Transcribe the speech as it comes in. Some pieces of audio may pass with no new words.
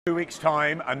2 weeks'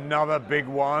 time, another big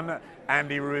one.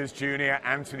 Andy Ruiz Jr.,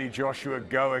 Anthony Joshua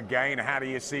go again. How do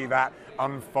you see that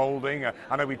unfolding?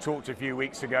 I know we talked a few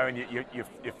weeks ago, and you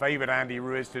favoured Andy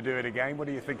Ruiz to do it again. What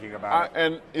are you thinking about it?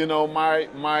 And you know, my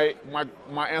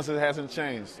answer hasn't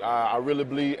changed. I really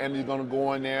believe Andy's going to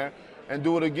go in there and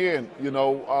do it again. You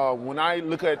know, when I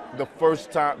look at the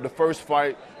first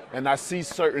fight, and I see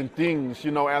certain things,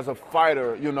 you know, as a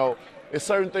fighter, you know. It's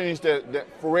certain things that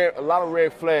a lot of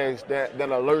red flags that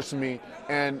alerts me,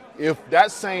 and if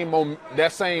that same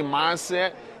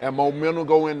mindset and momentum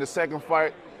go in the second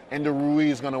fight, and the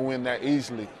Ruiz is gonna win that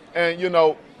easily. And you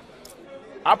know,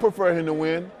 I prefer him to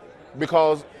win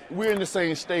because we're in the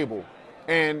same stable,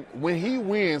 and when he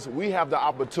wins, we have the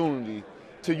opportunity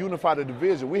to unify the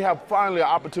division. We have finally an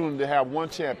opportunity to have one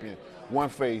champion, one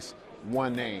face,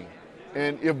 one name.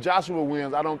 And if Joshua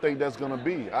wins, I don't think that's going to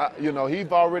be. You know,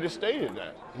 he's already stated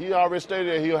that. He already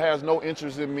stated that he has no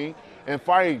interest in me and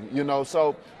fighting, you know.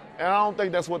 So, and I don't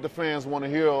think that's what the fans want to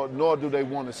hear, nor do they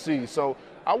want to see. So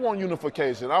I want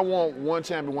unification. I want one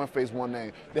champion, one face, one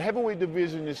name. The heavyweight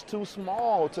division is too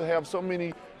small to have so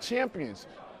many champions.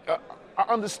 I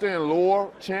understand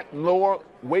lower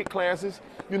weight classes,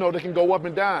 you know, they can go up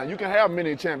and down. You can have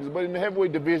many champions, but in the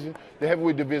heavyweight division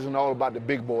is all about the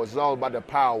big boys. It's all about the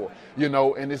power, you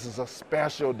know, and this is a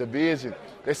special division.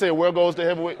 They say where goes the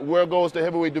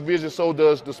heavyweight division, so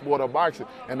does the sport of boxing.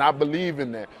 And I believe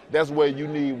in that. That's where you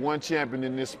need one champion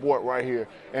in this sport right here.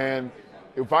 And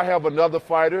if I have another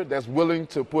fighter that's willing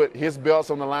to put his belts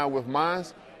on the line with mine,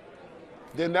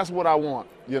 then that's what I want,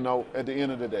 you know, at the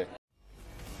end of the day.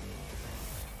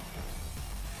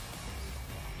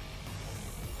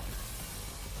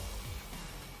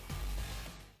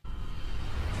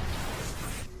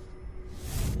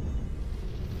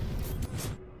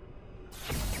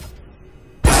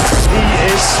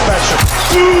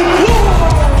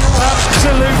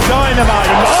 Absolute dynamite.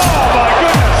 Oh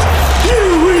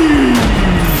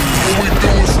my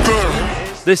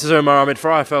goodness. This is Omar Ahmed for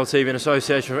IFL TV in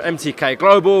association with MTK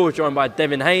Global, joined by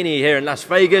Devin Haney here in Las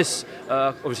Vegas.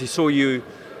 Obviously saw you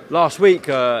last week,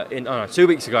 2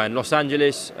 weeks ago in Los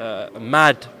Angeles. A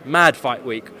mad fight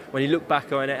week. When you look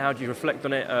back on it, how do you reflect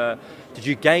on it? Did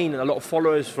you gain a lot of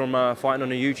followers from fighting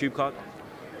on a YouTube card?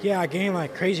 Yeah, I gained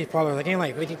like crazy followers. I gained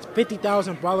like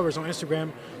 50,000 followers on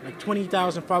Instagram, like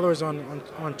 20,000 followers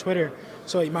on Twitter.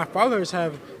 So my followers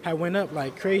have went up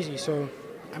like crazy. So,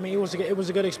 I mean, it was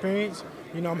a good experience.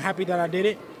 You know, I'm happy that I did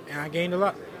it, and I gained a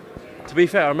lot. To be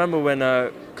fair, I remember when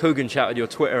Coogan shouted your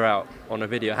Twitter out on a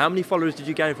video. How many followers did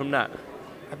you gain from that?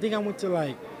 I think I went to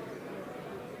like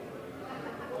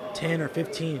 10 or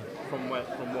 15. From where?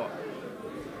 From what?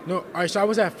 No, all right. So I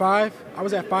was at 5.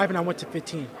 And I went to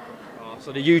 15.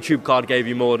 So the YouTube card gave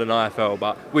you more than IFL,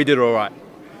 but we did all right.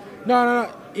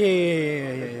 No.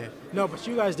 Yeah. No, but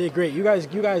you guys did great. You guys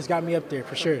got me up there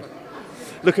for sure.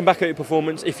 Looking back at your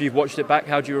performance, if you've watched it back,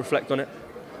 how do you reflect on it?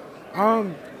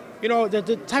 You know,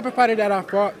 the type of fighter that I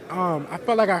fought, I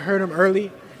felt like I heard him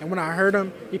early, and when I heard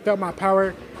him, he felt my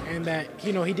power, and that,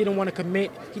 you know, he didn't want to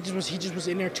commit. He just was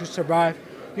in there to survive.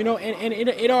 You know, and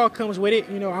it all comes with it.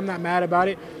 You know, I'm not mad about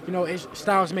it. You know,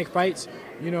 styles make fights.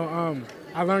 You know,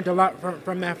 I learned a lot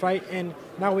from that fight, and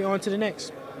now we're on to the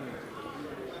next.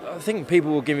 I think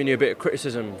people were giving you a bit of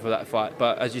criticism for that fight,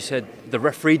 but as you said, the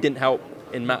referee didn't help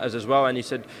in matters as well, and you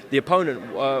said the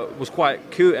opponent was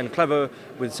quite cute and clever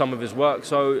with some of his work,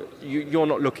 so you're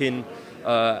not looking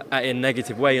at it in a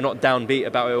negative way, you're not downbeat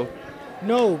about it all?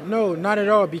 No, not at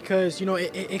all, because, you know,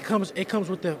 it comes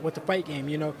with the fight game,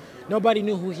 you know. Nobody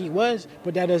knew who he was,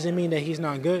 but that doesn't mean that he's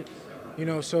not good, you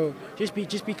know, so just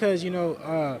because, you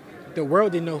know, the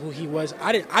world didn't know who he was.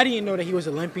 I didn't know that he was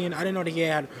Olympian. I didn't know that he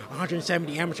had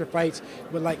 170 amateur fights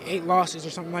with like 8 losses or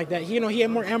something like that. You know, he had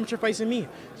more amateur fights than me.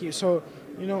 So,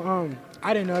 you know,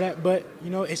 I didn't know that, but, you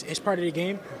know, it's part of the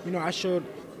game. You know, I showed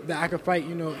that I could fight,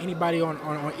 you know, anybody on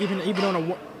even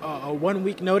on a 1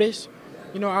 week notice.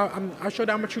 You know, I showed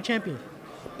that I'm a true champion.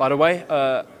 By the way,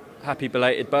 happy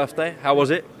belated birthday. How was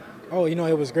it? Oh, you know,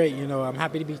 it was great. You know, I'm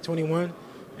happy to be 21,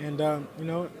 and you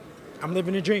know, I'm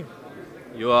living a dream.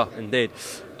 You are, indeed.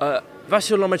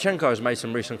 Vasyl Lomachenko has made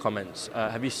some recent comments.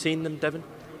 Have you seen them, Devin?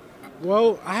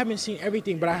 Well, I haven't seen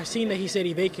everything, but I've seen that he said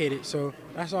he vacated, so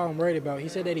that's all I'm worried about. He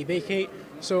said that he vacated,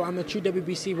 so I'm the true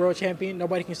WBC world champion.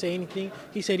 Nobody can say anything.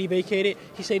 He said he vacated.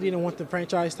 He said he didn't want the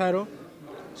franchise title.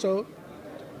 So,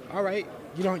 all right,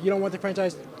 you don't want the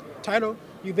franchise title.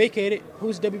 You vacated.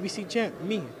 Who's WBC champ?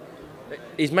 Me.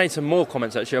 He's made some more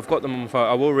comments, actually. I've got them on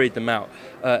file. I will read them out.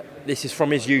 This is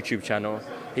from his YouTube channel.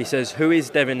 He says, who is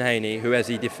Devin Haney? Who has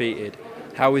he defeated?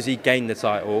 How has he gained the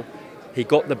title? He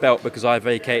got the belt because I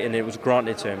vacated and it was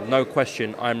granted to him. No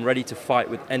question, I'm ready to fight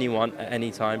with anyone at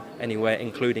any time, anywhere,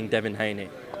 including Devin Haney.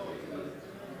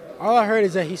 All I heard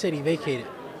is that he said he vacated.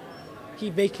 He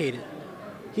vacated.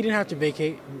 He didn't have to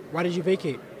vacate. Why did you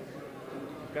vacate?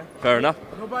 Okay. Fair enough.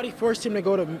 Nobody forced him to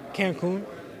go to Cancun.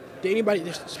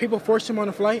 People forced him on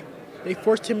a flight. They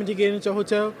forced him to get into a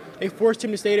hotel. They forced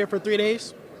him to stay there for 3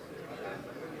 days.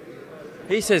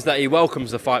 He says that he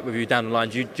welcomes the fight with you down the line.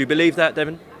 Do you believe that,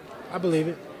 Devin? I believe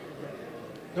it.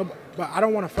 No, but I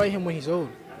don't want to fight him when he's old.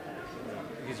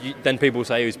 Because then people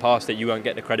say he's past it, you won't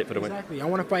get the credit for the win. Exactly. I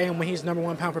want to fight him when he's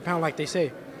 #1 pound for pound, like they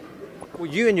say. Well,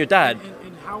 you and your dad...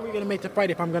 And how are we going to make the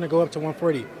fight if I'm going to go up to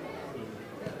 140?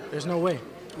 There's no way.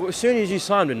 Well, as soon as you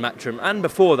signed with Matchroom, and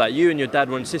before that, you and your dad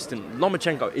were insistent,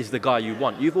 Lomachenko is the guy you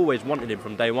want. You've always wanted him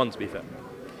from day one, to be fair.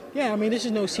 Yeah, I mean, this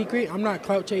is no secret. I'm not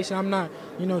clout chasing. I'm not,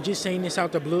 just saying this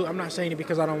out the blue. I'm not saying it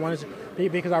because I don't want it to,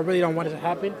 because I really don't want it to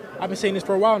happen. I've been saying this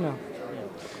for a while now.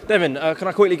 Devin, can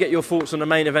I quickly get your thoughts on the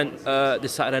main event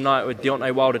this Saturday night with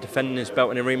Deontay Wilder defending his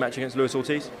belt in a rematch against Luis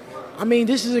Ortiz? I mean,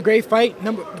 this is a great fight.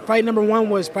 Fight number 1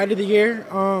 was fight of the year.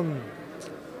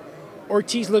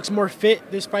 Ortiz looks more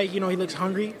fit this fight. He looks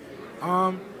hungry.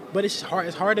 But it's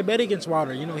hard to bet against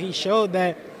Wilder. He showed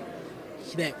that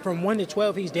from 1 to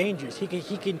 12 he's dangerous. He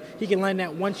can land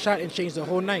that one shot and change the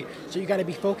whole night. So you got to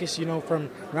be focused, from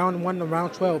round 1 to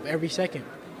round 12 every second.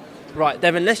 Right,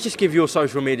 Devin, let's just give your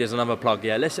social medias another plug,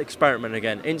 yeah? Let's experiment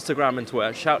again. Instagram and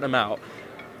Twitter, shout them out.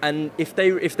 And if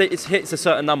it hits a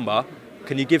certain number,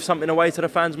 can you give something away to the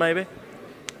fans maybe?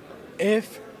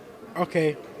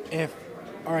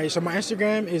 All right, so my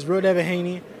Instagram is Real Devin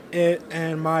Haney,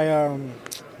 and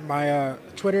my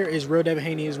Twitter is Real Devin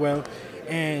Haney as well.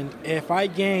 And if I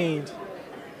gained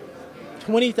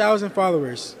 20,000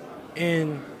 followers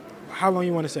in how long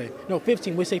you want to say? No,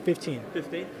 15. We say 15.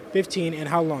 15? 15, and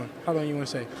how long? How long you want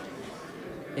to say?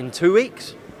 In 2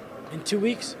 weeks? In 2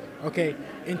 weeks? Okay.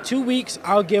 In 2 weeks,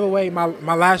 I'll give away my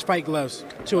last fight gloves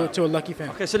to a lucky fan.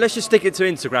 Okay, so let's just stick it to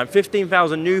Instagram.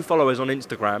 15,000 new followers on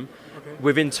Instagram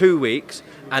within 2 weeks,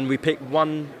 and we pick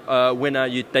one winner.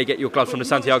 They get your gloves from the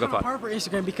Santiago fight. It's hard for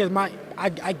Instagram because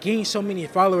I gained so many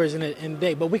followers in a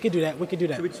day, but we could do that.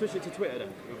 Should we switch it to Twitter then?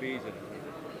 It'll be easier.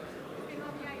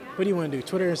 What do you want to do?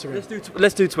 Twitter or Instagram?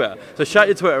 Let's do Twitter. So shout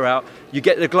your Twitter out. You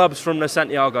get the gloves from the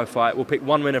Santiago fight. We'll pick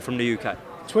one winner from the UK.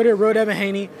 Twitter, Real Devin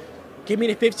Haney. Give me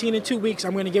the 15 in 2 weeks.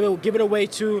 I'm going to give it away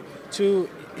to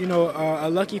a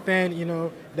lucky fan,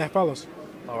 that follows.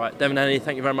 All right, Devin Haney,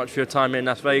 thank you very much for your time in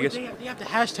Las Vegas. They have to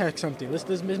hashtag something. Let's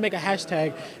make a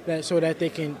hashtag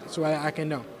so I can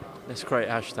know. Let's create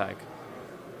a hashtag.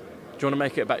 Do you want to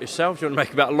make it about yourself? Do you want to make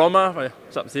it about LOMA?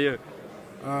 It's up to you.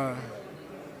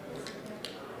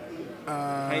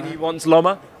 Haney wants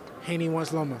LOMA? Haney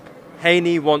wants LOMA.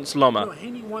 Haney wants LOMA. No,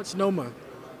 Haney wants NOMA.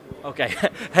 Okay,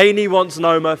 Haney wants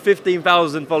NOMA.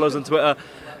 15,000 followers on Twitter.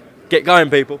 Get going,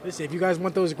 people. Listen, if you guys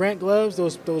want those Grant gloves,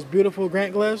 those beautiful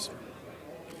Grant gloves,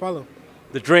 follow.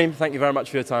 The Dream, thank you very much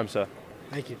for your time, sir.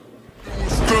 Thank you.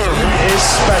 Is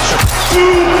special.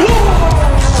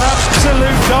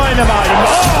 Absolute dynamite.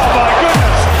 Oh my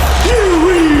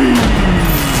goodness.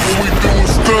 What we doing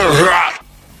still?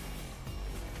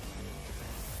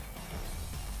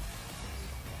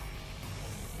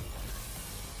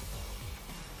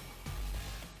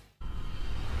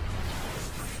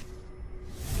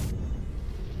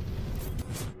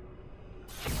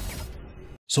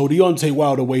 So Deontay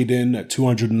Wilder weighed in at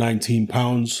 219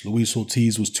 pounds. Luis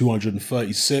Ortiz was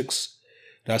 236.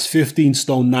 That's 15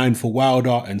 stone 9 for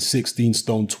Wilder and 16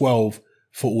 stone 12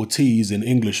 for Ortiz in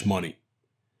English money.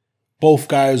 Both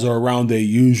guys are around their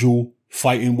usual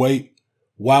fighting weight.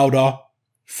 Wilder,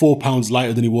 4 pounds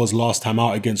lighter than he was last time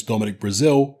out against Dominic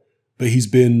Brazil, but he's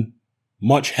been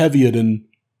much heavier than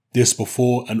this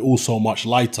before and also much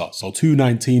lighter. So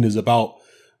 219 is about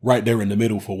right there in the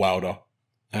middle for Wilder.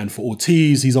 And for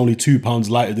Ortiz, he's only 2 pounds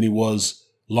lighter than he was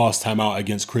last time out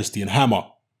against Christian Hammer.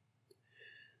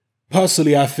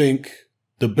 Personally, I think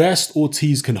the best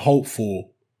Ortiz can hope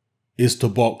for is to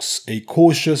box a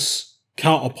cautious,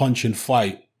 counter-punching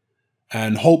fight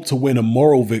and hope to win a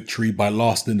moral victory by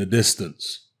lasting the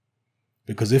distance.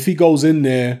 Because if he goes in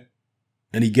there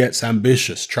and he gets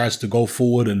ambitious, tries to go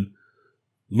forward and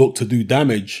look to do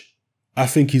damage, I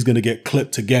think he's going to get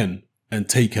clipped again and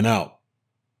taken out.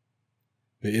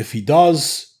 But if he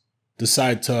does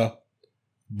decide to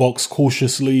box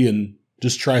cautiously and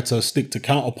just try to stick to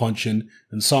counterpunching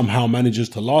and somehow manages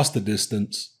to last the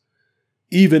distance,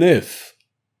 even if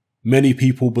many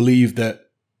people believe that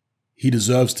he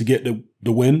deserves to get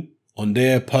the win on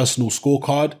their personal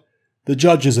scorecard, the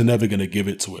judges are never going to give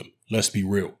it to him. Let's be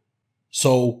real.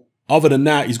 So other than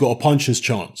that, he's got a puncher's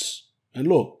chance. And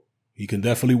look, he can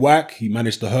definitely whack. He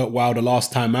managed to hurt Wilder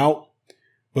last time out.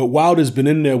 But Wilder's been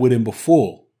in there with him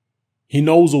before. He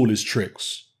knows all his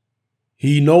tricks.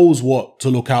 He knows what to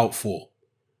look out for.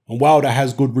 And Wilder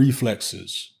has good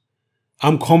reflexes.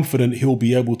 I'm confident he'll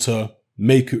be able to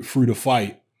make it through the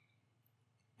fight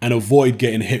and avoid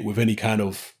getting hit with any kind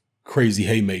of crazy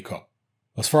haymaker.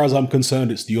 As far as I'm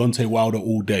concerned, it's Deontay Wilder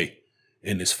all day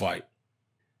in this fight.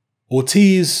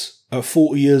 Ortiz, at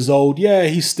 40 years old, yeah,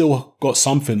 he's still got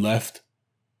something left,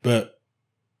 but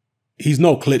he's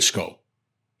no Klitschko.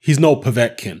 He's no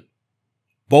Povetkin.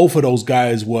 Both of those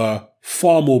guys were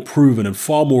far more proven and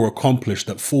far more accomplished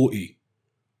at 40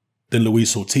 than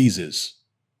Luis Ortiz is.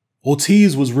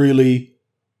 Ortiz was really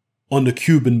on the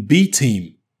Cuban B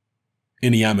team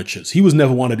in the amateurs. He was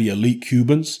never one of the elite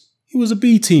Cubans. He was a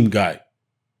B team guy.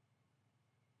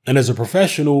 And as a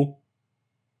professional,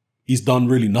 he's done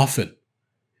really nothing.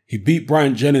 He beat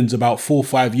Bryant Jennings about 4 or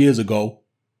 5 years ago.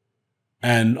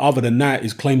 And other than that,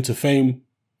 his claim to fame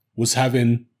was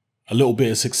having a little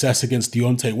bit of success against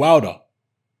Deontay Wilder.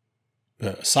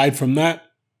 But aside from that,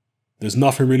 there's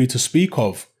nothing really to speak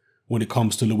of when it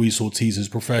comes to Luis Ortiz's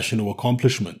professional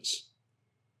accomplishments.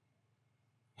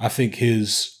 I think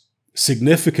his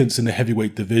significance in the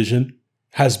heavyweight division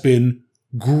has been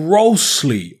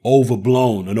grossly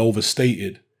overblown and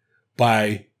overstated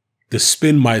by the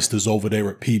spin meisters over there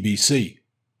at PBC.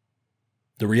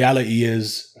 The reality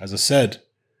is, as I said,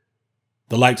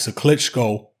 the likes of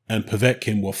Klitschko and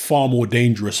Povetkin were far more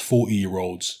dangerous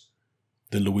 40-year-olds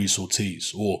than Luis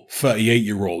Ortiz, or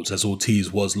 38-year-olds, as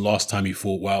Ortiz was last time he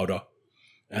fought Wilder,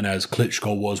 and as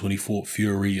Klitschko was when he fought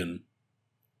Fury, and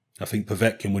I think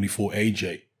Povetkin when he fought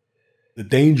AJ. The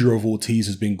danger of Ortiz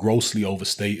has been grossly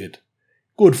overstated.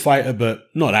 Good fighter, but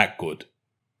not that good.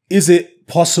 Is it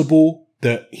possible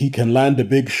that he can land a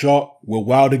big shot? Will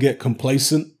Wilder get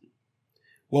complacent?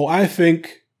 Well, I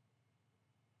think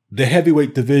the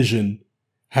heavyweight division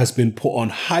has been put on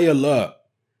high alert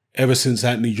ever since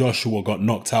Anthony Joshua got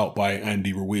knocked out by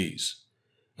Andy Ruiz.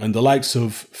 And the likes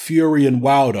of Fury and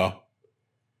Wilder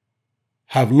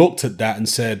have looked at that and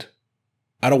said,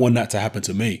 I don't want that to happen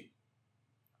to me.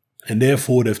 And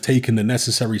therefore, they've taken the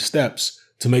necessary steps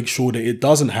to make sure that it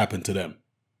doesn't happen to them.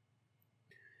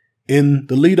 In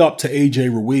the lead up to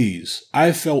AJ Ruiz,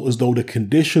 I felt as though the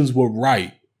conditions were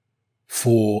right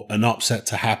for an upset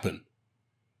to happen.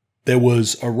 There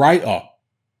was a writer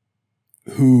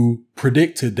who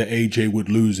predicted that AJ would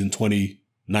lose in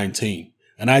 2019.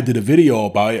 And I did a video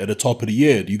about it at the top of the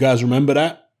year. Do you guys remember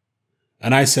that?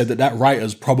 And I said that that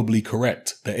writer's probably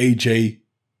correct. That AJ,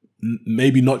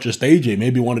 maybe not just AJ,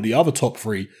 maybe one of the other top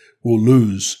three will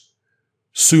lose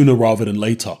sooner rather than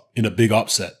later in a big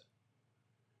upset.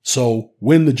 So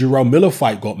when the Jarrell Miller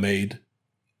fight got made,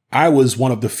 I was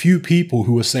one of the few people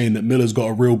who were saying that Miller's got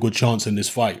a real good chance in this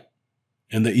fight.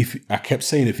 And that I kept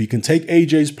saying if he can take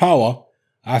AJ's power,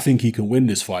 I think he can win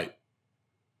this fight.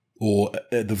 Or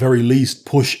at the very least,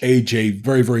 push AJ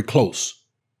very, very close.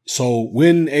 So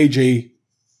when AJ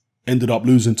ended up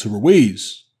losing to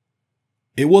Ruiz,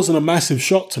 it wasn't a massive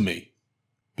shock to me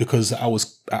because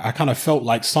I kind of felt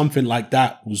like something like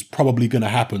that was probably going to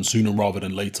happen sooner rather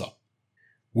than later.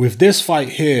 With this fight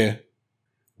here,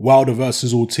 Wilder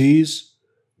versus Ortiz,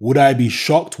 would I be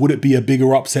shocked? Would it be a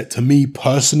bigger upset to me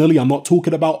personally? I'm not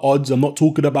talking about odds. I'm not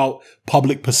talking about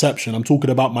public perception. I'm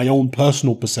talking about my own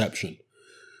personal perception.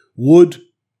 Would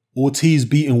Ortiz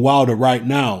beating Wilder right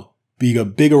now be a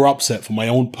bigger upset for my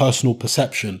own personal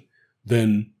perception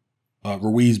than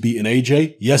Ruiz beating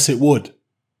AJ? Yes, it would.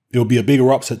 It would be a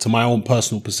bigger upset to my own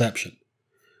personal perception.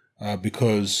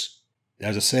 Because,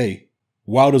 as I say,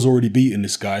 Wilder's already beaten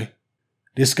this guy.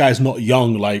 This guy's not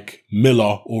young like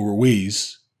Miller or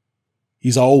Ruiz.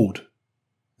 He's old.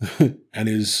 And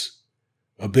his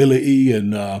ability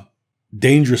and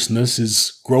dangerousness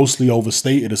is grossly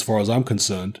overstated as far as I'm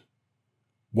concerned.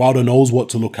 Wilder knows what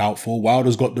to look out for.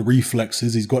 Wilder's got the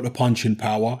reflexes. He's got the punching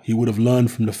power. He would have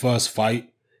learned from the first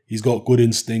fight. He's got good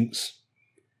instincts.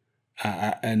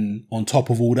 And on top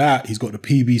of all that, he's got the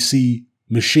PBC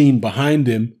machine behind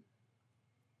him.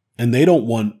 And they don't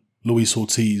want Luis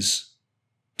Ortiz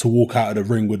to walk out of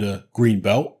the ring with a green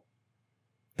belt.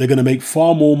 They're going to make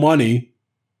far more money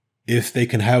if they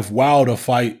can have Wilder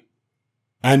fight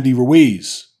Andy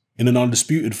Ruiz in an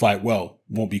undisputed fight. Well,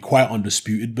 won't be quite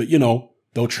undisputed, but you know,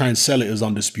 they'll try and sell it as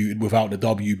undisputed without the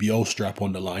WBO strap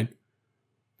on the line.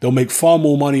 They'll make far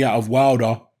more money out of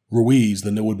Wilder Ruiz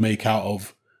than they would make out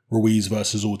of Ruiz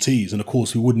versus Ortiz. And of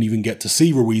course, we wouldn't even get to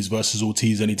see Ruiz versus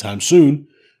Ortiz anytime soon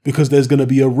because there's going to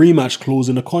be a rematch clause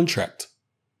in the contract.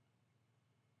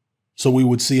 So we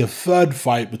would see a third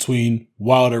fight between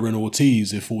Wilder and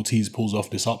Ortiz if Ortiz pulls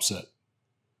off this upset.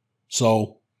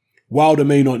 So Wilder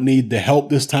may not need the help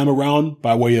this time around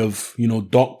by way of, you know,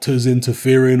 doctors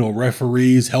interfering or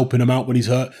referees helping him out when he's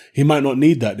hurt. He might not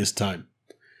need that this time.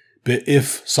 But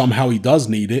if somehow he does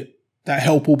need it, that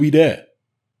help will be there.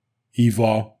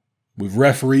 Either with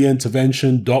referee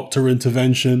intervention, doctor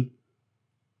intervention,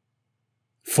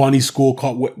 funny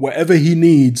scorecard, whatever he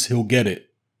needs, he'll get it.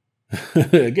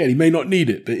 Again, he may not need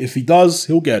it, but if he does,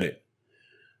 he'll get it.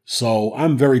 So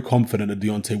I'm very confident that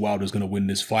Deontay Wilder is going to win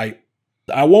this fight.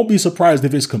 I won't be surprised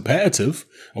if it's competitive.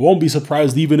 I won't be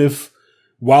surprised even if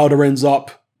Wilder ends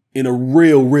up in a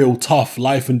real tough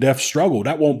life and death struggle.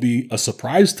 That won't be a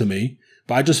surprise to me,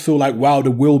 but I just feel like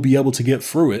Wilder will be able to get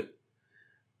through it.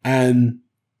 And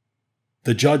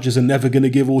the judges are never going to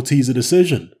give Ortiz a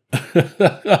decision.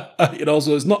 You know,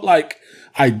 so it's not like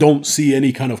I don't see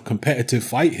any kind of competitive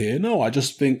fight here. No, I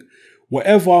just think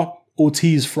whatever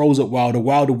Ortiz throws at Wilder,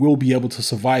 Wilder will be able to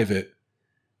survive it.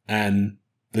 And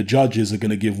the judges are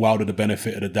going to give Wilder the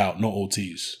benefit of the doubt, not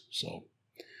Ortiz. So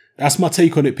that's my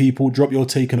take on it, people. Drop your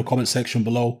take in the comment section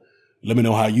below. Let me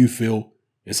know how you feel.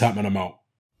 It's happening. I'm out.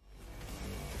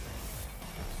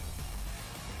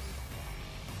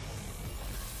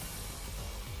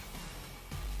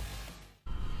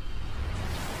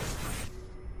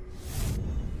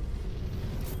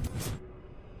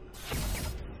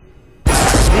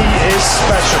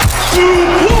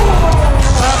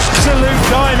 Absolute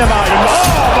dynamite.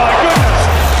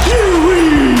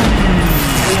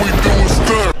 Oh my goodness.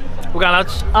 We're going,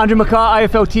 lads. Andrew McCart,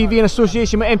 IFL TV in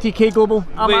association with MTK Global.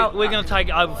 We're going to take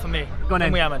it over for me. Go on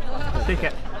in. We haven't. Take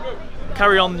it.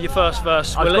 Carry on your first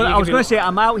verse. I was going to say,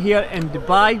 I'm out here in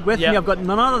Dubai. With me, I've got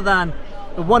none other than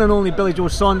the one and only Billy Joe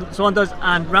Saunders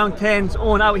and Round 10's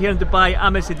own out here in Dubai,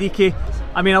 AHMAD SEDDIQI.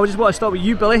 I mean, I just want to start with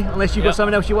you, Billy, unless you've got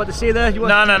something else you want to say there.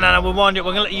 No, we'll wind it.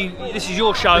 We're going to let you, this is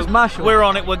your show. It's my show. We're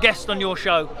on it, we're guests on your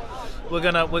show. We're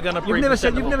gonna You've never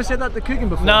said that to Coogan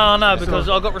before? No, because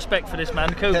I've got respect for this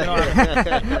man, Coogan.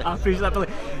 I appreciate that, Billy.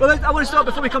 Well, I want to start,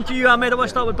 before we come to you, Ahmed, I want to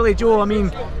start with Billy Joe. I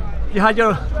mean, you had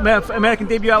your American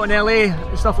debut out in LA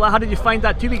and stuff like that. How did you find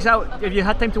that? 2 weeks out, have you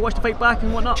had time to watch the fight back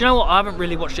and whatnot? Do you know what? I haven't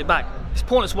really watched it back. It's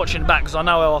pointless watching it back because I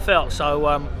know how I felt. So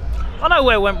I know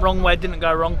where it went wrong, where it didn't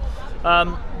go wrong.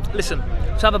 Listen,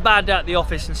 to have a bad day at the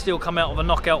office and still come out with a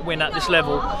knockout win at this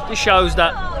level, this shows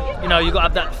that, you know, you've got to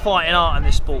have that fighting art in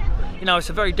this sport. You know, it's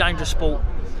a very dangerous sport.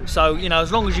 So, you know,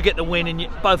 as long as you get the win and you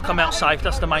both come out safe,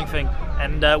 that's the main thing.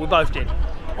 And we both did.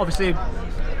 Obviously,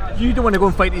 you don't want to go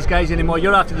and fight these guys anymore.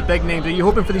 You're after the big names. Are you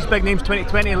hoping for these big names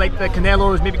 2020, like the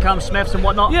CANELOs, maybe Cam Smiths and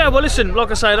whatnot? Yeah, well, listen,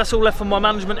 like I say, that's all left for my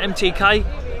management,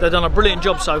 MTK. They've done a brilliant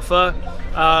job so far.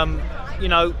 You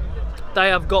know, they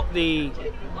have got the,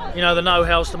 you know, the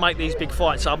know-hows to make these big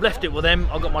fights. So I've left it with them.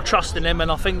 I've got my trust in them,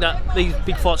 and I think that these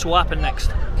big fights will happen next.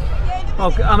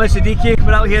 Well, AHMAD SEDDIQI,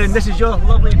 we're out here, and this is your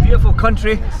lovely, beautiful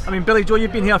country. I mean, Billy Joe,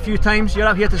 you've been here a few times. You're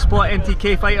out here to support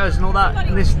MTK fighters and all that.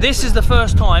 And this is the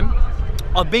first time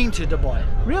I've been to Dubai.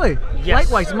 Really? Yes.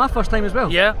 Likewise, it's my first time as well.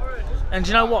 Yeah, and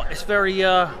you know what? It's very.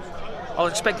 I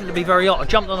was expecting it to be very hot. I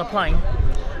jumped on a plane,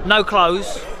 no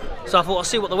clothes. So I thought, I'll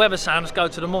see what the weather's saying, let's go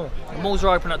to the mall. The malls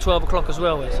are open at 12 o'clock as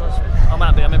well, so I'm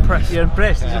happy, I'm impressed. You're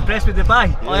impressed? He's impressed with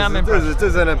Dubai? I am impressed. It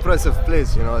is an impressive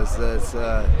place, you know.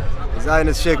 His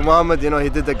Highness Sheikh Mohammed, you know, he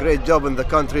did a great job in the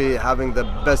country, having the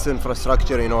best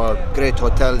infrastructure, you know, great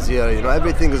hotels here, you know,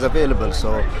 everything is available.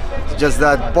 So it's just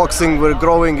that boxing, we're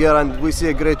growing here and we see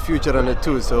a great future in it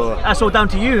too. So that's all down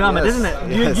to you, Ahmed, isn't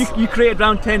it? Yes. You created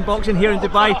Round 10 boxing here in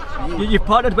Dubai. You've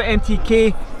partnered with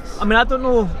MTK. I mean, I don't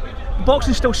know.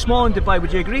 Boxing's still small in Dubai,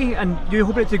 would you agree? And do you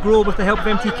hope it to grow with the help of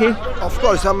MTK? Of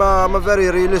course, I'm a very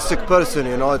realistic person,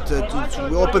 you know.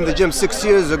 We opened the gym 6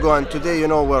 years ago, and today, you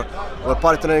know, we're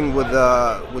partnering with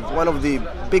one of the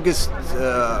biggest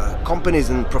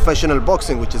companies in professional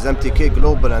boxing, which is MTK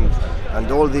Global,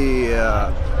 and all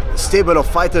the stable of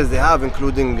fighters they have,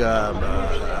 including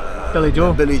Billy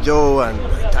Joe and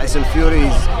Tyson Fury.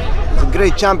 He's a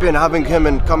great champion. Having him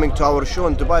and coming to our show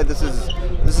in Dubai, this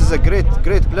is a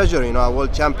great pleasure, you know, a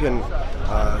world champion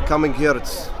coming here.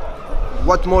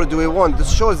 What more do we want?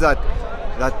 This shows that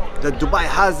Dubai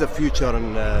has a future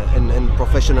in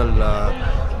professional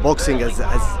boxing,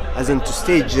 as in to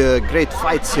stage great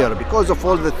fights here because of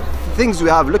all the things we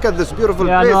have. Look at this beautiful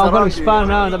place. Yeah, no, I'm going to expand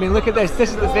around. I mean, look at this. This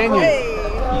is the venue.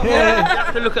 Yeah. You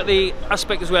have to look at the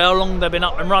aspect as well, how long they've been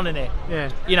up and running it.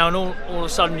 Yeah. You know, and all of a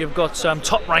sudden you've got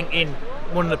Top Rank in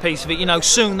wanting a piece of it. You know,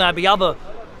 soon there'll be other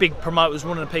big promoters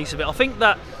wanting a piece of it. I think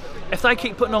that if they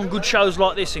keep putting on good shows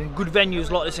like this and good venues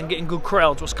like this and getting good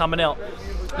crowds, what's coming out,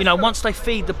 you know, once they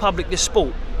feed the public this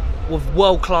sport with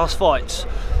world-class fights,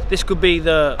 this could be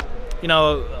the, you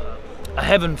know, a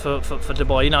heaven for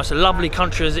Dubai. You know, it's a lovely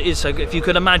country as it is. So if you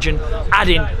could imagine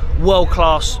adding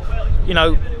world-class, you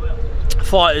know,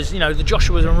 fighters, you know, the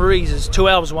Joshuas and Ruiz's 2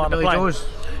 hours away on the plane.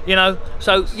 You know,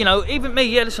 so, you know, even me,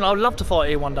 yeah, listen, I would love to fight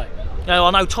here one day. You know,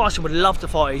 I know Tyson would love to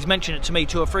fight. He's mentioned it to me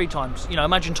 2 or 3 times. You know,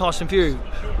 imagine Tyson Fury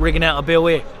rigging out a bill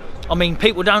here. I mean,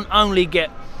 people don't only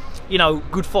get, you know,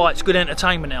 good fights, good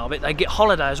entertainment out of it. They get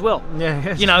holiday as well.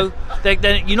 Yeah. You know,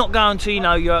 you're not going to, you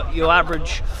know, your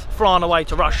average flying away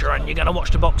to Russia and you're going to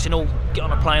watch the boxing or get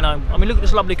on a plane home. I mean, look at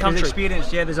this lovely country.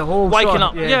 Experience, yeah. There's a whole waking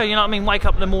up. Yeah, you know what I mean. Wake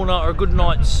up in the morning or a good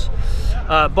night's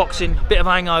boxing, bit of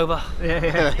hangover.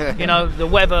 Yeah. You know, the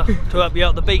weather to help you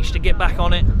out the beach to get back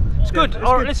on it. It's good.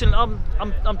 All right, listen,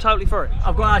 I'm totally for it.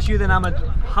 I've got to ask you then, Ahmad,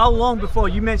 how long before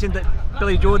you mentioned that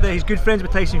Billy Joe there, he's good friends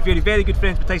with Tyson Fury, very good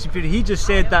friends with Tyson Fury. He just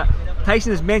said that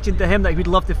Tyson has mentioned to him that he'd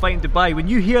love to fight in Dubai. When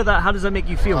you hear that, how does that make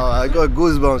you feel? Oh, I got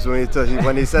goosebumps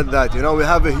when he said that. You know, we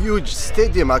have a huge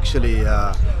stadium actually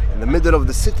in the middle of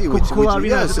the city, Coca-Cola Arena.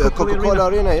 Yes, Coca-Cola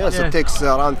Arena. Yes, yeah. It takes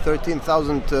around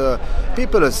 13,000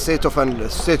 people. A state of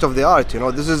the art. You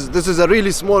know, this is a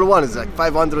really small one. It's like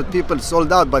 500 people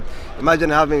sold out. But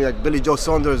imagine having like Billy Joe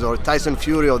Saunders or Tyson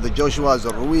Fury or the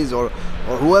Joshuas or Ruiz or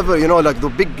whoever. You know, like the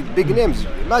big names.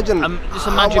 Imagine. Just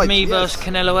imagine me versus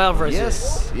CANELO ALVAREZ.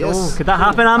 Yes. Oh, could that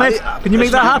happen, Ahmed? Can you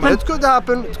make that happen? It could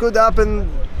happen. It could happen.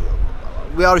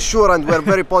 We are sure, and we're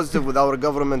very positive with our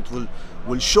government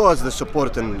will show us the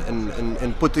support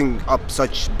in putting up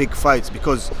such big fights,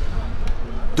 because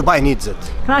Dubai needs it.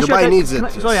 Dubai needs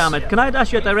it. Sorry, Ahmed, can I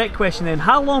ask you a direct question then?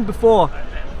 How long before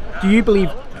do you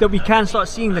believe that we can start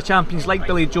seeing the champions like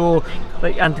Billy Joe,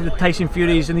 and the Tyson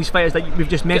Furies and these fighters that we've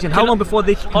just mentioned? How long before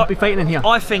they can be fighting in here?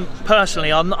 I think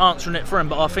personally, I'm not answering it for him,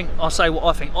 but I'll say what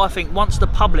I think. I think once the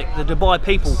public, the Dubai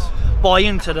people, buy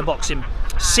into the boxing,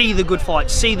 see the good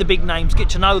fights, see the big names, get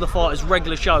to know the fighters,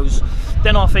 regular shows,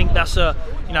 then I think that's the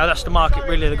market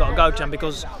really they've got to go to.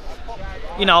 Because,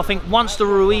 you know, I think once the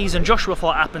Ruiz and Joshua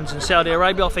fight happens in Saudi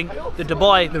Arabia, I think the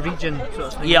Dubai, the region sort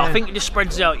of thing, yeah, I think it just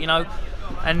spreads out, you know.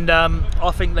 And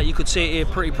I think that you could see it here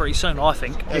pretty soon, I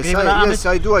think. Yes,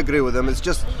 I do agree with them. It's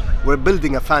just we're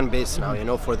building a fan base now, you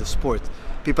know, for the sport.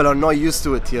 People are not used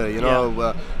to it here, you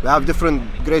know. We have different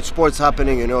great sports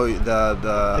happening, you know,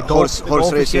 the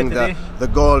horse racing, the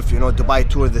golf, you know, Dubai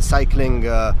Tour, the cycling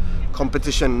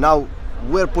competition. Now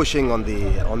we're pushing on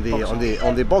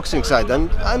the boxing side,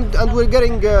 and we're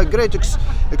getting great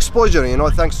exposure, you know,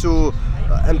 thanks to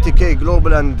MTK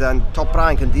Global and Top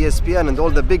Rank and ESPN and all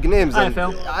the big names.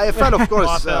 IFL, of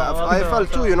course,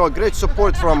 IFL too. You know, great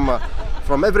support from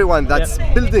everyone that's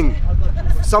building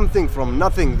something from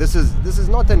nothing. This is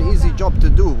not an easy job to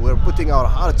do. We're putting our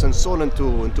hearts and soul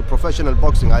into professional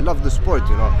boxing. I love the sport,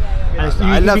 you know.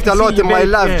 I left a lot in my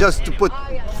life just to put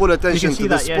full attention to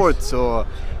the sport. Yes.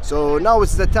 So now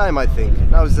it's the time. I think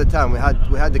now is the time. We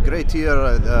had a great year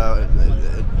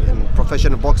in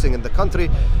professional boxing in the country,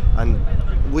 and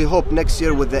we hope next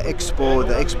year with the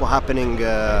expo happening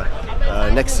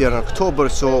next year in October.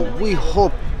 So we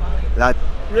hope that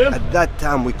at that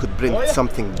time we could bring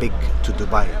something big to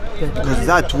Dubai, because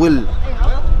that will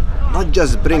not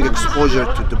just bring exposure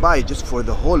to Dubai, just for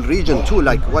the whole region too,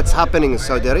 like what's happening in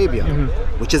Saudi Arabia,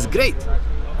 which is great.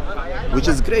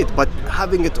 But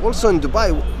having it also in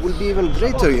Dubai will be even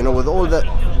greater, you know, with all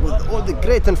the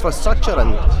great infrastructure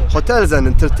and hotels and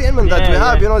entertainment that we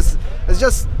have. You know, it's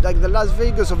just like the Las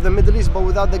Vegas of the Middle East, but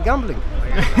without the gambling.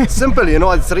 Simple, you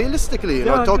know. It's realistically, you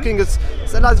know, talking. It's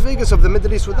the Las Vegas of the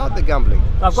Middle East without the gambling.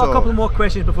 I've got a couple more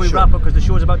questions before we wrap up, because the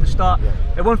show's about to start.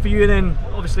 One for you, and then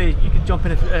obviously you can jump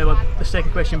in the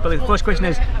second question, Billy. The first question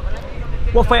is,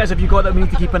 what fighters have you got that we need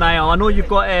to keep an eye on? I know you've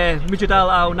got Mujadal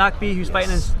Al-Nakbi, who's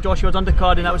fighting in Joshua's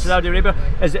undercard in Saudi Arabia.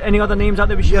 Is there any other names out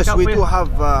there we should look out for? Yes, we do have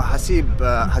Hasib,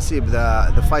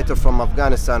 the fighter from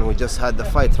Afghanistan, who just had the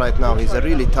fight right now. He's a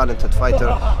really talented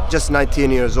fighter, just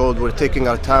 19 years old. We're taking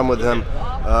our time with him.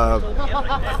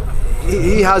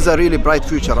 He has a really bright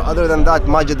future. Other than that,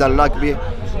 Majid Al-Nakbi,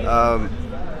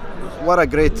 what a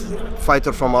great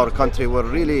fighter from our country. We're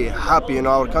really happy. You know,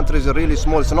 our country is really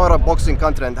small. It's not a boxing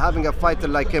country, and having a fighter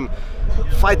like him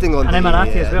fighting on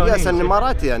Emirati as well. Yes, an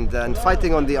Emirati, and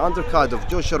fighting on the undercard of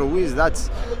Joshua Ruiz,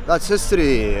 that's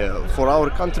history for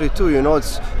our country too. You know,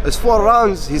 it's 4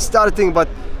 rounds. He's starting, but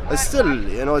still,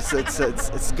 you know,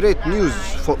 it's great news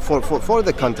for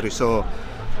the country. So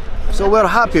we're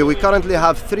happy. We currently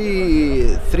have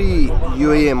three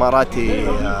UAE Emirati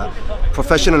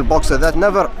professional boxers. That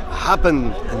never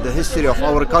happened in the history of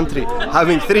our country,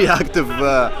 having 3 active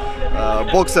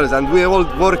boxers, and we all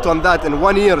worked on that in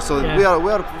 1 year. So we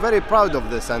are very proud of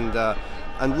this, and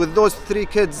with those 3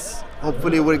 kids,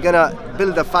 hopefully we're gonna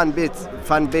build a fan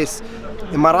base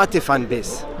Emirati fan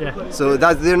base. Yeah. So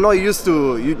that they're not used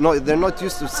to, they're not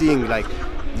used to seeing like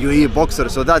UAE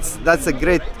boxers. So that's a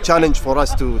great challenge for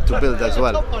us to build as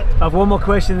well. I have one more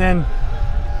question then.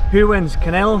 Who wins,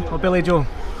 Canelo or Billy Joe?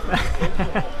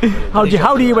 How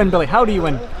do you win, Billy? How do you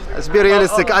win? Let's be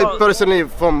realistic. I personally,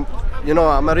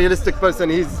 I'm a realistic person.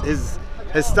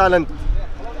 His talent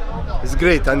is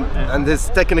great, and his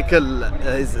technical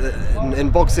in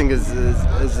boxing is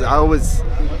I always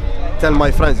tell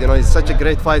my friends, he's such a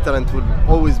great fighter, and it will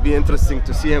always be interesting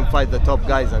to see him fight the top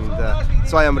guys, and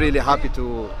so I am really happy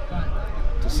to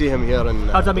see him here. And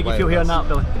how does that make you feel here now,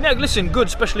 Billy? Yeah, listen, good,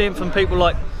 especially from people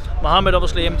like Mohammed,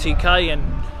 obviously MTK, and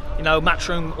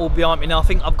Matchroom all behind me now. I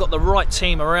think I've got the right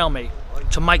team around me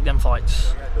to make them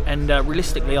fights, and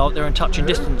realistically they're in touching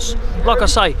distance. Like I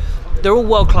say, they're all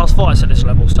world-class fighters at this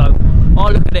level, so I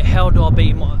look at it, how do I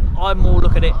beat him? I more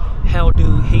look at it, how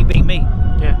do he beat me?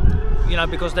 Yeah.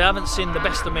 Because they haven't seen the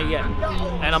best of me yet,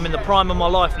 and I'm in the prime of my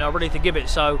life now, ready to give it.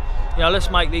 So, let's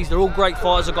make these. They're all great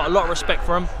fighters. I've got a lot of respect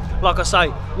for them. Like I say,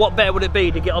 what better would it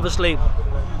be to get obviously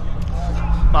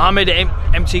Mohammed,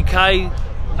 MTK,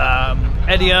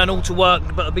 Eddie Earn all to work,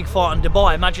 but a big fight in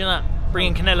Dubai. Imagine that,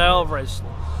 bringing CANELO ALVAREZ,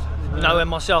 and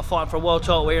myself fighting for a world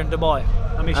title here in Dubai.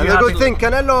 And the good thing,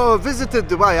 Canelo visited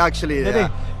Dubai actually. Did he?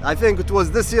 I think it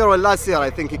was this year or last year. I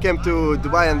think he came to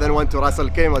Dubai and then went to Ras Al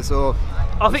Khaimah. So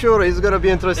I'm sure he's going to be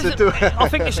interested too. I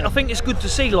think it's good to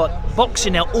see like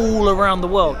boxing now all around the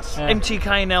world. Yeah.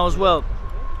 MTK now as well.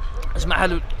 As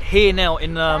Mahal here now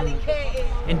in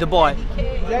Dubai.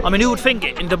 I mean, who would think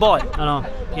it in Dubai?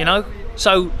 I know.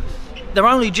 So they're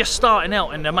only just starting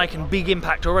out and they're making big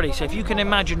impact already. So if you can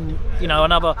imagine,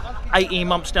 another 18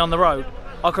 months down the road.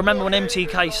 I can remember when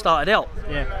MTK started out.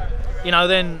 Yeah.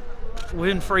 Then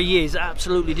within 3 years, it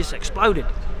absolutely just exploded.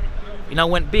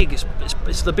 Went big.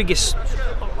 It's the biggest,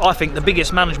 I think, the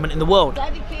biggest management in the world.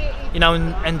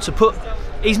 And to put,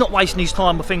 he's not wasting his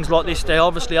time with things like this. They're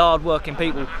obviously hard-working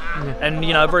people, and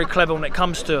very clever when it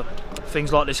comes to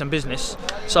things like this in business.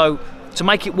 So to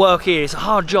make it work here, it's a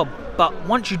hard job. But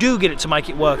once you do get it to make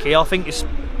it work here, I think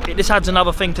this adds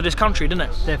another thing to this country, doesn't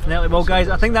it? Definitely. Well, guys,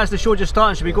 I think that's the show just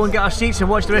starting. Should we go and get our seats and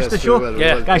watch the rest of the show?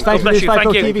 Yeah. Guys, thanks for this.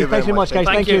 Thank you. TV. Thanks very much, guys.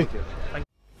 Thank you.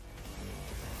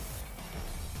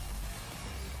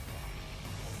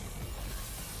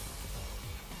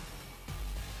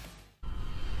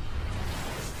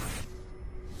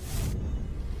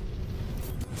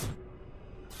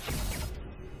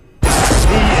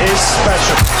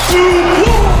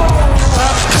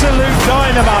 Absolute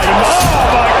dynamite.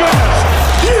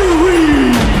 Oh my goodness.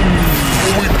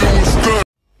 All we do is that.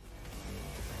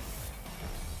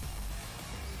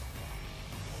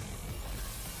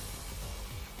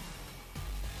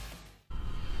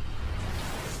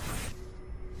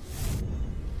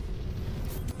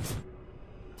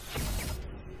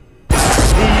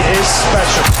 He is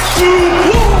special.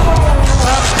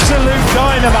 Absolute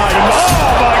dynamite.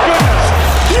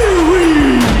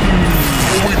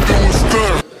 Oh my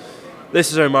goodness.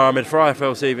 This is Omar Ahmed for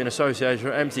IFL TV in association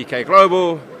with MTK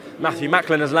Global. Matthew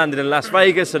Macklin has landed in Las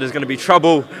Vegas, so there's going to be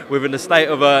trouble within the state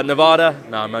of Nevada.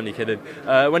 No, I'm only kidding.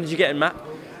 When did you get in, Matt?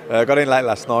 Got in late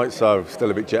last night, so still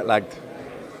a bit jet lagged.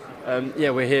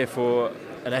 Yeah, we're here for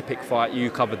an epic fight. You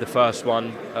covered the first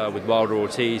one with Wilder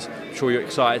Ortiz. I'm sure you're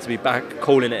excited to be back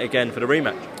calling it again for the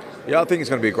rematch. Yeah, I think it's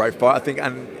going to be a great fight. I think,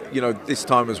 and this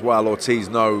time as well, Ortiz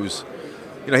knows.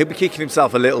 He'll be kicking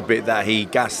himself a little bit that he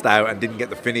gassed out and didn't get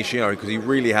the finish, because he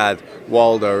really had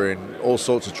Wilder in all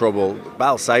sorts of trouble.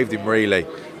 Bell saved him, really.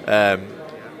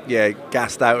 Yeah,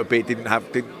 gassed out a bit,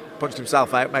 punched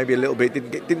himself out maybe a little bit,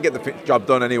 didn't get the job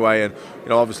done anyway. And,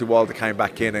 obviously Wilder came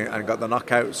back in and got the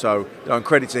knockout. So, and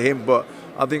credit to him. But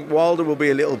I think Wilder will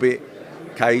be a little bit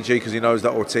cagey because he knows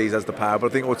that Ortiz has the power. But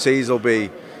I think Ortiz will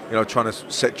be, trying to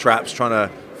set traps, trying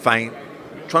to feint,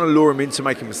 trying to lure him into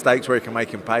making mistakes where he can make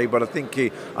him pay. But I think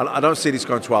I don't see this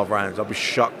going 12 rounds. I'll be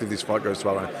shocked if this fight goes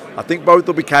 12 rounds. I think both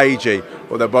will be cagey,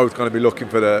 but they're both going to be looking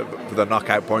for the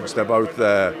knockout punch. They're both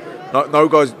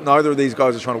neither of these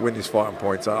guys are trying to win this fight on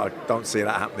points. I don't see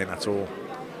that happening at all.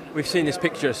 We've seen this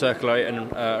picture circulating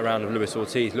around of Luis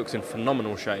Ortiz. Looks in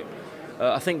phenomenal shape.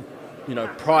 I think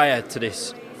prior to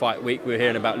this fight week, we were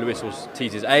hearing about Luis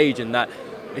Ortiz's age and that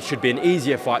it should be an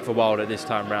easier fight for Wilder this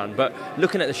time round. But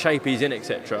looking at the shape he's in,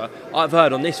 etc., I've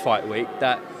heard on this fight week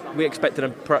that we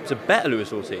expected perhaps a better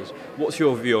Luis Ortiz. What's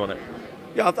your view on it?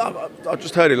 Yeah, I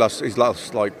just heard he's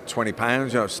lost like 20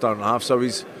 pounds, stone and a half. So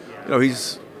he's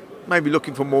maybe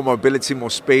looking for more mobility, more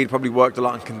speed. Probably worked a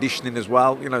lot on conditioning as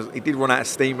well. He did run out of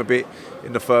steam a bit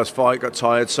in the first fight, got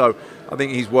tired. So I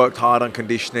think he's worked hard on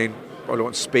conditioning. Probably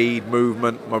wants speed,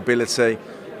 movement, mobility.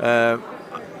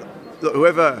 Look,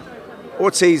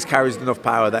 Ortiz carries enough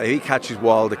power that if he catches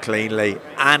Wilder cleanly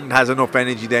and has enough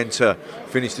energy then to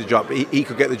finish the job, he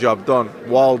could get the job done.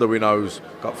 Wilder, we know, has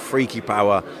got freaky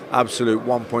power, absolute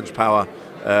one-punch power,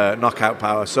 knockout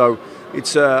power. So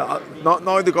it's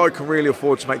neither guy can really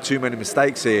afford to make too many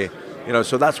mistakes here. You know,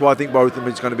 so that's why I think both of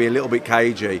them is going to be a little bit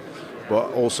cagey,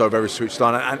 but also very switched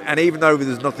on. And even though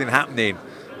there's nothing happening,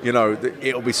 you know,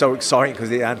 it'll be so exciting because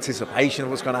the anticipation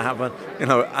of what's going to happen, you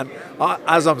know, and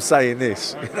as I'm saying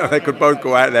this, you know, they could both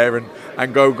go out there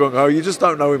and go gung-ho. You just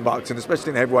don't know in boxing,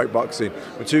 especially in heavyweight boxing,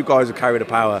 when two guys have carried the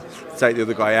power to take the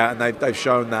other guy out, and they've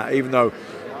shown that. Even though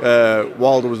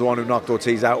Wilder was the one who knocked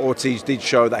Ortiz out, Ortiz did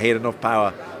show that he had enough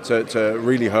power to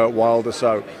really hurt Wilder.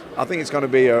 So I think it's going to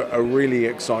be a really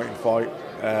exciting fight.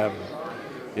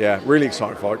 Yeah, really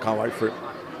exciting fight. Can't wait for it.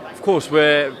 Of course,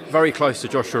 we're very close to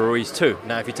Joshua Ruiz too.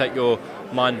 Now, if you take your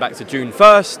mind back to June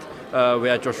 1st, we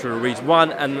had Joshua Ruiz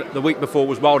 1, and the week before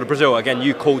was Wilder Brazil. Again,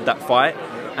 you called that fight,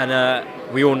 and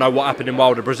we all know what happened in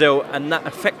Wilder Brazil, and that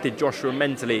affected Joshua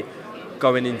mentally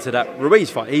going into that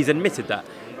Ruiz fight. He's admitted that.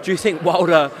 Do you think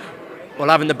Wilder will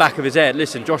have in the back of his head,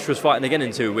 listen, Joshua's fighting again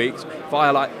in 2 weeks, if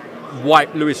I like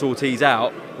wipe Luis Ortiz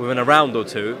out within a round or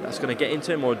two, that's going to get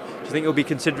into him, or do you think he'll be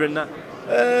considering that?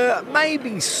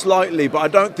 Maybe slightly, but I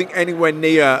don't think anywhere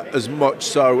near as much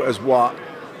so as what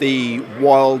the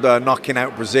Wilder knocking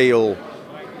out Brazil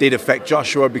did affect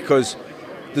Joshua, because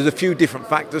there's a few different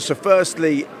factors. So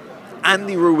firstly,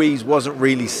 Andy Ruiz wasn't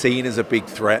really seen as a big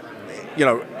threat. You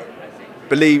know,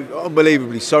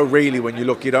 unbelievably so, really, when you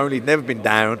look, he'd never been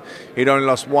down. He'd only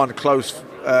lost one close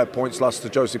points loss to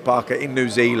Joseph Parker in New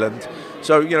Zealand.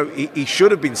 So, you know, he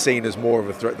should have been seen as more of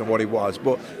a threat than what he was.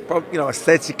 But, you know,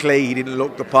 aesthetically, he didn't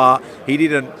look the part.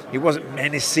 He wasn't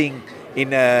menacing in,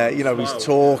 you know, his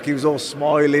talk. He was all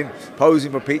smiling,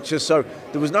 posing for pictures. So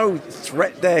there was no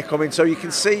threat there coming. So you can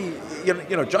see, you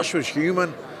know, Joshua's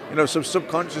human. You know, so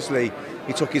subconsciously,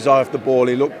 he took his eye off the ball.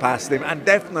 He looked past him. And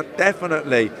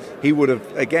definitely, he would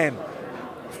have, again,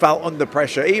 felt under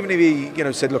pressure. Even if he, you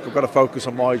know, said, look, I've got to focus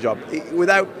on my job.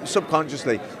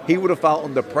 Subconsciously, he would have felt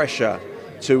under pressure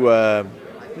to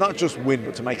not just win,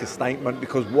 but to make a statement,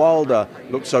 because Wilder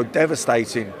looked so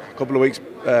devastating a couple of weeks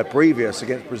previous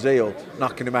against Brazil,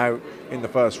 knocking him out in the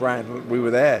first round. We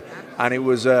were there, and it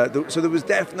was so there was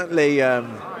definitely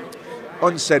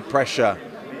unsaid pressure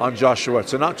on Joshua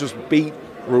to not just beat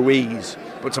Ruiz,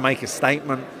 but to make a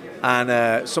statement.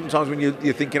 And sometimes when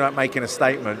you're thinking about making a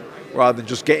statement rather than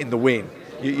just getting the win,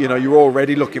 you know, you're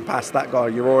already looking past that guy.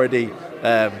 You're already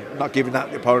not giving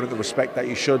that opponent the respect that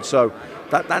you should. So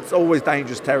that's always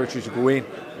dangerous territory to go in.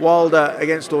 Wilder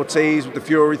against Ortiz with the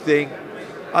Fury thing,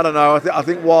 I don't know. I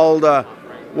think Wilder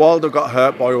got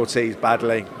hurt by Ortiz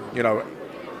badly. You know,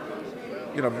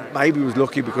 maybe he was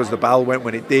lucky because the bell went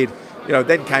when it did. You know,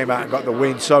 then came out and got the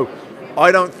win. So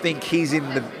I don't think he's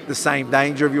in the same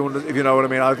danger, if you know what I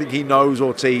mean. I think he knows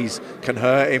Ortiz can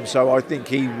hurt him. So I think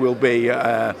he will be,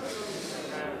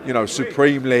 you know,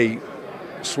 supremely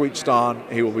switched on.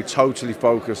 He will be totally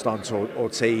focused on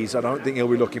Ortiz. I don't think he'll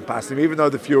be looking past him, even though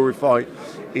the Fury fight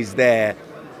is there.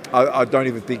 I don't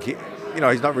even think you know,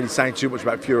 he's not really saying too much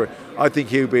about Fury. I think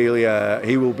he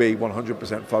will be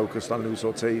 100% focused on Luis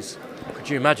Ortiz. Could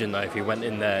you imagine though if he went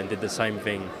in there and did the same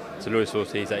thing to Luis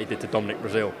Ortiz that he did to Dominic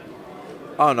Brazil?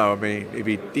 Oh no, I mean, if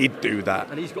he did do that,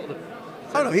 and he's got the.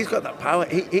 Oh no, he's got that power.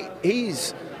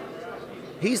 He's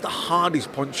the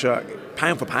hardest puncher,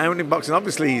 pound for pound, in boxing.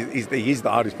 Obviously, he's the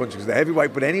hardest puncher because the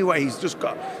heavyweight. But anyway, he's just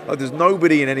got. There's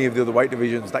nobody in any of the other weight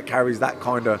divisions that carries that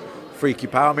kind of freaky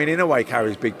power. I mean, in a way,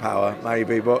 carries big power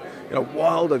maybe, but you know,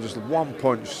 Wilder just one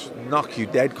punch, knock you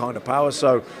dead kind of power.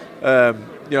 So,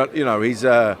 you know, he's.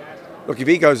 Look, if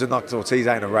he goes and knocks Ortiz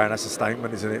out in a round, that's a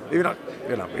statement, isn't it? Even,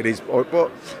 you know, it is. But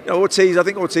you know, Ortiz. I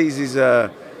think Ortiz is.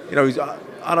 You know,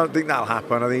 I don't think that'll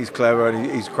happen. I think he's clever and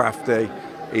he's crafty.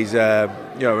 He's, you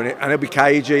know, and he'll be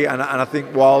cagey. And I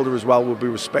think Wilder as well will be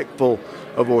respectful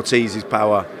of Ortiz's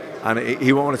power, and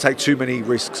he won't want to take too many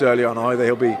risks early on either.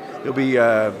 He'll be, you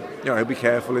know, he'll be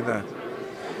careful in there.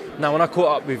 Now, when I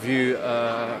caught up with you,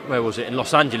 where was it, in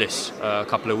Los Angeles a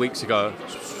couple of weeks ago,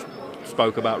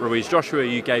 spoke about Ruiz Joshua,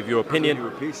 you gave your opinion. You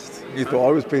were pissed. You thought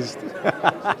I was pissed,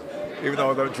 even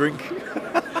though I don't drink.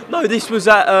 No, this was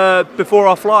at before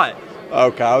our flight.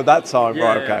 Okay, oh, that time, yeah,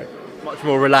 right? Okay, much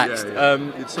more relaxed. Yeah,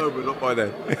 yeah. You'd sobered up by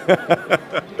then.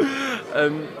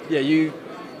 Yeah, you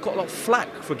got a lot of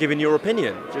flack for giving your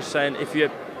opinion. Just saying, if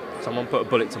someone put a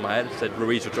bullet to my head and said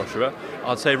Ruiz or Joshua,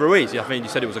 I'd say Ruiz. I mean, you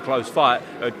said it was a close fight.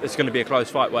 It's going to be a close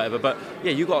fight, whatever. But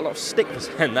yeah, you got a lot of stick for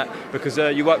saying that because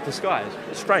you work for Sky.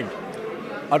 It's strange.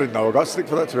 I didn't know I got stick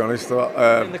for that, to be honest.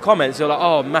 In the comments, they're like,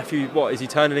 "Oh, Matthew, what is he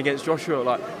turning against Joshua?"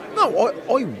 Like, No,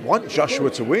 I want Joshua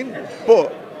to win,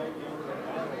 but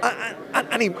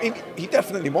and he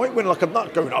definitely might win. Like, I'm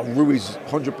not going, oh, Ruiz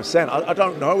 100%. I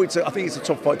don't know. I think it's a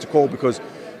tough fight to call because,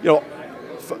 you know,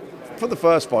 for the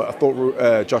first fight, I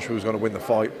thought Joshua was going to win the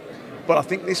fight. But I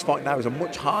think this fight now is a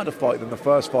much harder fight than the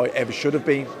first fight ever should have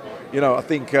been. You know, I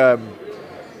think, you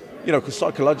know, because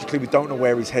psychologically we don't know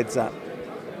where his head's at.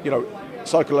 You know,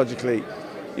 psychologically,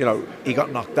 you know, he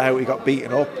got knocked out, he got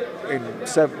beaten up. He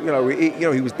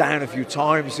was down a few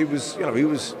times. He was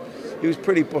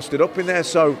pretty busted up in there.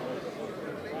 So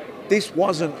this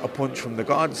wasn't a punch from the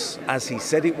gods, as he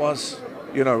said it was.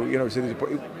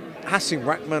 Hassan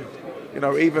Rahman, you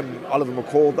know, even Oliver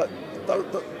McCall. That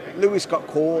Lewis got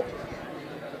caught.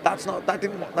 That's not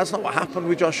what happened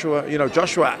with Joshua. You know,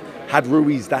 Joshua had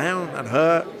Ruiz down and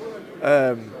hurt.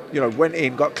 Went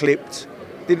in, got clipped,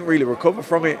 didn't really recover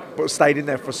from it, but stayed in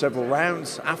there for several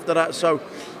rounds after that. So,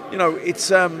 you know, it's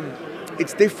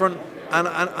different. And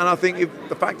I think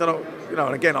the fact that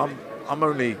and again, I'm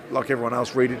only like everyone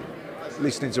else reading,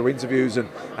 listening to interviews and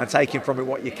taking from it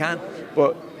what you can.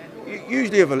 But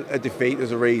usually of a defeat,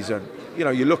 there's a reason. You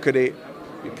know, you look at it,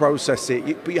 you process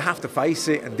it, but you have to face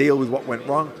it and deal with what went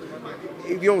wrong.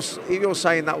 If you're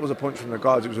saying that was a punch from the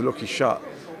gods, it was a lucky shot,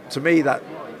 to me that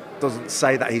doesn't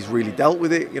say that he's really dealt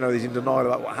with it. You know, he's in denial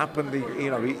about what happened. He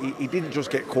didn't just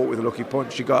get caught with a lucky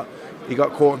punch. He got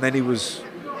caught, and then he was,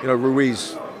 you know,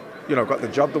 Ruiz, you know, got the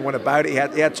job done, went about it.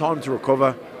 He had time to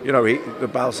recover. You know, the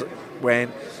bells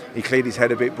went. He cleared his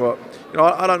head a bit, but you know,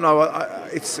 I don't know.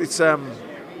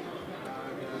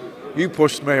 You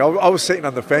pushed me. I was sitting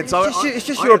on the fence. It's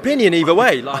just your opinion either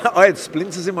way. Like. I had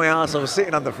splinters in my ass. I was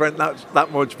sitting on the fence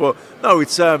that much, but no,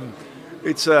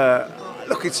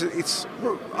 look,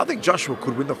 I think Joshua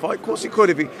could win the fight. Of course, he could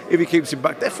if he keeps him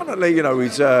back. Definitely, you know,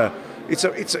 it's a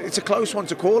close one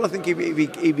to call. I think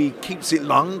if he keeps it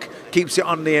long, keeps it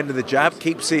on the end of the jab,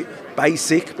 keeps it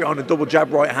basic behind a double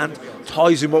jab right hand,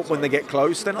 ties him up when they get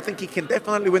close, then I think he can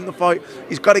definitely win the fight.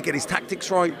 He's got to get his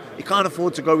tactics right. He can't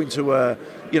afford to go into a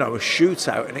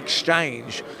shootout, an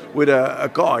exchange with a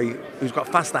guy who's got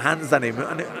faster hands than him,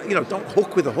 and you know, don't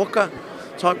hook with a hooker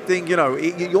type thing. You know,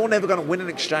 you're never going to win an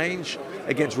exchange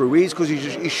against Ruiz because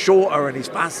he's shorter and he's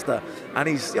faster,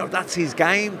 and that's his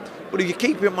game. But if you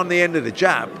keep him on the end of the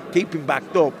jab, keep him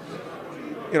backed up,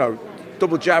 you know,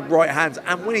 double jab, right hands,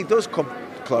 and when he does come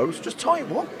close, just tie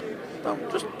him up.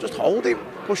 Don't just hold him,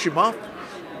 push him off.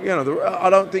 You know, I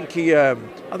don't think I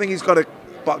think he's got to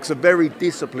box a very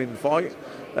disciplined fight.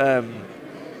 You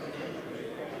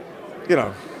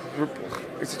know,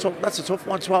 that's a tough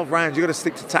one. 12 rounds. You've got to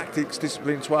stick to tactics,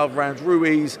 discipline. 12 rounds.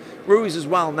 Ruiz as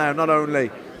well now. Not only,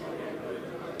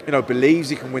 you know, believes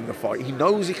he can win the fight, he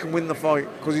knows he can win the fight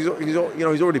because he's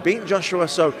already beaten Joshua.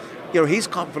 So, you know, his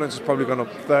confidence is probably gone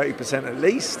up 30% at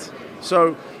least.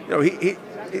 So, you know,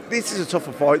 this is a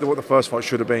tougher fight than what the first fight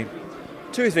should have been.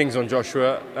 Two things on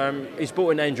Joshua. He's brought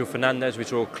in Angel Fernandez. We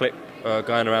saw a clip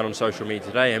going around on social media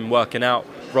today and working out.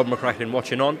 Rob McCracken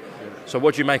watching on. So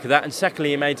what do you make of that? And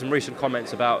secondly, he made some recent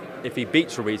comments about if he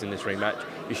beats Ruiz in this rematch,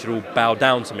 you should all bow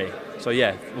down to me. So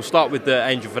yeah, we'll start with the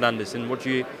Angel Fernandez. And what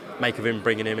do you make of him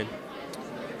bringing him in?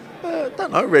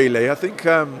 Don't know really. I think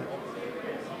to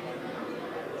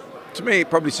me it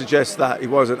probably suggests that he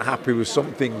wasn't happy with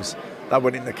some things that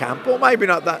went in the camp, or maybe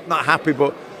not happy,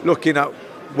 but looking at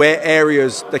where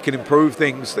areas they can improve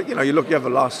things. That, you know, you have a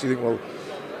loss, you think, well,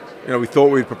 you know, we thought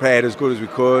we'd prepared as good as we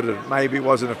could, and maybe it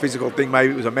wasn't a physical thing,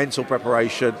 maybe it was a mental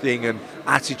preparation thing and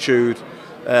attitude,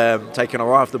 taking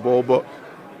our eye off the ball. But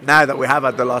now that we have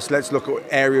had the loss, let's look at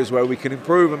areas where we can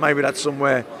improve, and maybe that's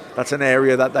an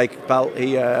area that they felt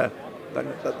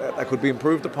that could be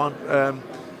improved upon.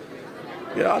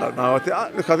 Yeah, I don't know. I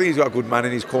think he's got a good man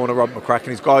in his corner, Rob McCracken.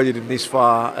 He's guided him this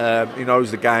far. He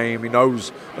knows the game. He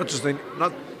knows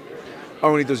not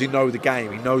only does he know the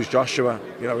game, he knows Joshua.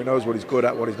 You know, he knows what he's good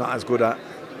at, what he's not as good at,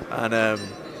 and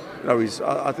you know,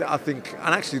 I think,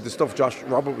 and actually the stuff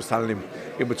Robert was telling him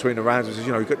in between the rounds was,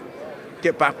 you know, you could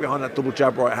get back behind that double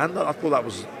jab right hand. I thought that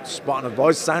was spot on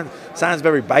advice. Sounds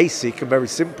very basic and very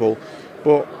simple,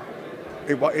 but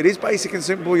it is basic and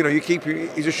simple. You know,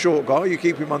 he's a short guy. You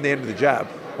keep him on the end of the jab.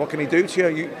 What can he do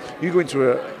to you? You go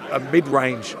into a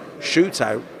mid-range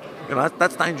shootout. You know,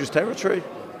 that's dangerous territory.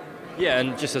 Yeah,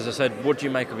 and just as I said, what do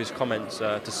you make of his comments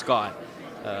to Sky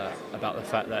about the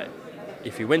fact that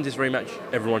if he wins this rematch,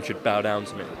 everyone should bow down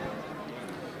to me?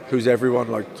 Who's everyone?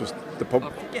 Like just the pub?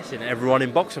 I'm guessing everyone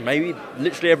in boxing, maybe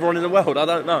literally everyone in the world. I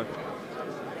don't know.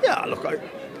 Yeah, look,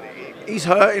 he's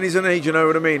hurting, isn't he? Do you know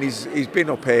what I mean? He's been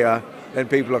up here, and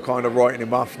people are kind of writing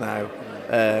him off now.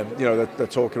 You know, they're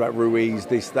talking about Ruiz,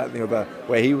 this, that, and the other,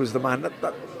 where he was the man.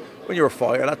 when you're a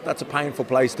fighter, that's a painful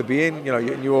place to be in. You know,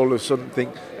 you all of a sudden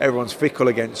think everyone's fickle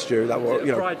against you. That will,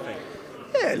 you know, pride thing.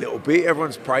 Yeah, a little bit.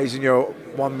 Everyone's praising you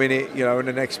 1 minute, you know, and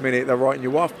the next minute they're writing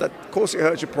you off. That, of course, it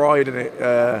hurts your pride, and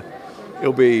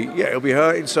it'll be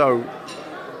hurting. So,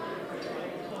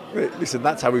 listen,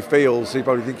 that's how he feels. So you're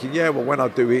probably thinking, yeah, well, when I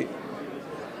do it,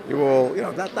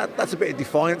 that's a bit of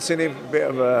defiance in him, a bit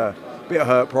of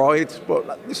hurt pride.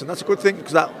 But listen, that's a good thing,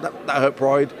 because that hurt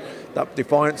pride, that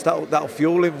defiance, that'll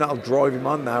fuel him, that'll drive him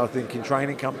on now, I think, in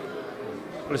training camp.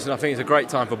 Listen, I think it's a great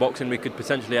time for boxing. We could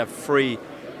potentially have 3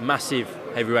 massive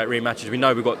heavyweight rematches. We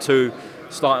know we've got 2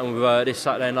 starting with this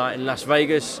Saturday night in Las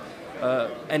Vegas.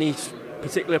 Any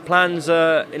particular plans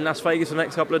in Las Vegas for the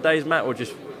next couple of days, Matt, or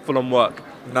just full on work?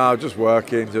 No, just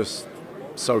working, just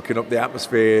soaking up the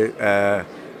atmosphere,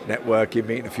 networking,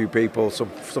 meeting a few people, some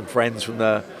friends from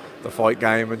the fight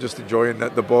game, and just enjoying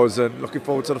the buzz and looking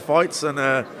forward to the fights. And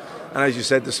as you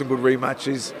said, there's some good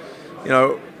rematches. You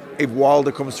know, if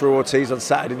Wilder comes through Ortiz on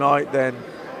Saturday night, then,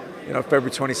 you know,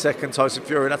 February 22nd, Tyson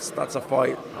Fury, that's a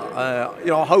fight.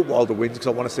 You know, I hope Wilder wins, because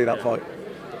I want to see that fight.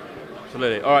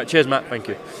 Absolutely. All right, cheers, Matt. Thank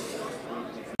you.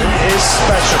 It is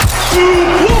special.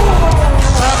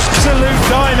 Absolute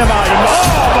dynamite. Oh,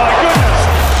 my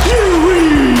goodness.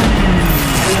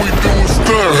 All we do is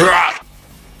that.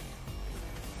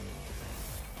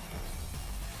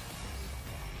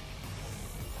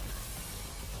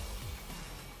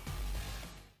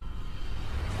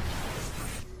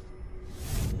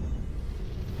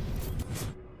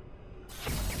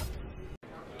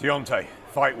 Deontay,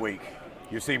 fight week.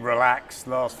 You seem relaxed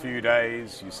last few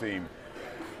days. You seem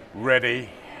ready.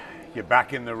 You're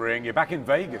back in the ring. You're back in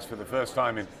Vegas for the first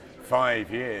time in 5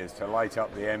 years to light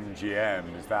up the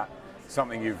MGM. Is that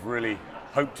something you've really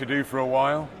hoped to do for a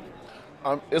while?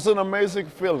 It's an amazing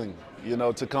feeling, you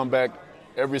know, to come back.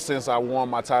 Ever since I won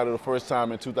my title the first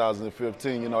time in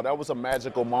 2015, you know, that was a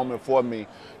magical moment for me.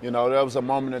 You know, that was a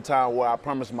moment in time where I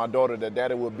promised my daughter that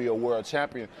Daddy would be a world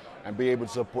champion and be able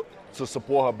to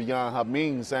support her beyond her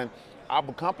means, and I've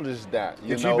accomplished that.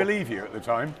 Did she believe you at the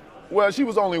time? Well, she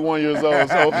was only 1 year old,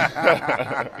 so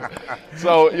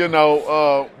so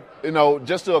you know,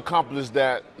 just to accomplish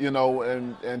that, you know,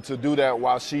 and to do that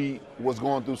while she was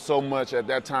going through so much at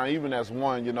that time, even as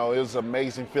one, you know, it was an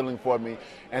amazing feeling for me.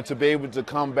 And to be able to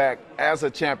come back as a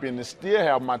champion and still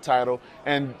have my title,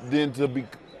 and then to be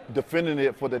defending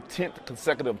it for the 10th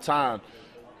consecutive time,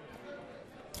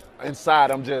 inside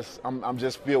I'm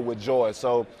just filled with joy.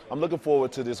 So I'm looking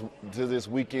forward to this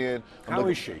weekend. How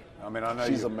is she? I mean, I know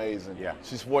she's amazing. Yeah.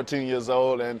 She's 14 years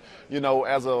old, and you know,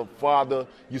 as a father,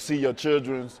 you see your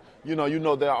children's, you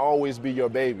know they'll always be your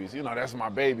babies. You know, that's my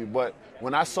baby. But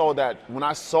when I saw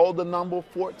the number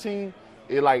 14,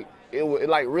 it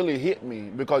really hit me,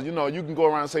 because you know, you can go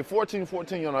around and say 14,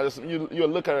 you know, you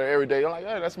look at her every day, you're like,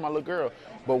 hey, that's my little girl.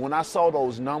 But when I saw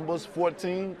those numbers,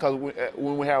 14, because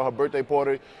when we have her birthday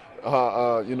party,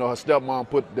 you know, her stepmom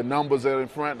put the numbers in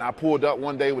front, and I pulled up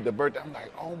one day with the birthday. I'm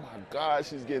like, oh my God,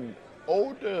 she's getting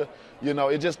older. You know,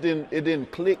 it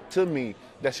didn't click to me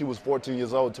that she was 14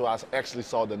 years old until I actually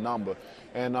saw the number.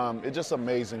 And it's just an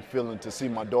amazing feeling to see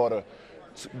my daughter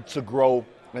to grow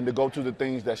and to go through the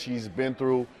things that she's been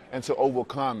through and to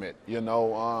overcome it. You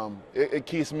know, it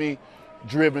keeps me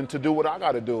driven to do what I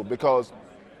got to do, because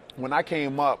when I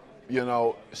came up, you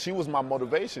know, she was my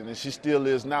motivation, and she still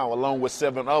is now, along with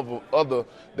 7 other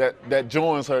that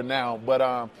joins her now.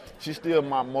 But she's still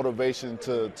my motivation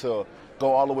to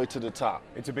go all the way to the top.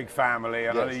 It's a big family,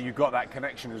 and yes. I know you've got that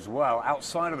connection as well.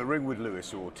 Outside of the ring with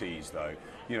Luis Ortiz, though,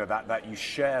 you know, that you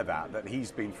share that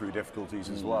he's been through difficulties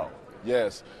as well.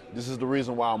 Yes, this is the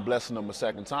reason why I'm blessing him a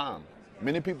second time.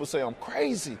 Many people say I'm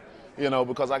crazy, you know,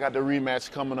 because I got the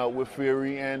rematch coming up with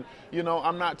Fury, and, you know,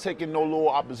 I'm not taking no little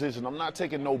opposition. I'm not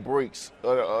taking no breaks.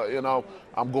 You know,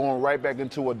 I'm going right back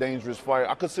into a dangerous fight.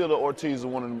 I consider Ortiz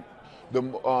one of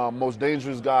the most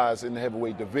dangerous guys in the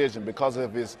heavyweight division because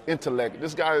of his intellect.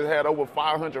 This guy has had over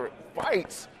 500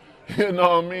 fights. You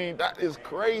know what I mean? That is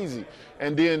crazy.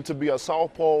 And then to be a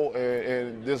southpaw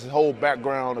and this whole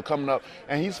background of coming up,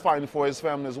 and he's fighting for his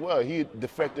family as well. He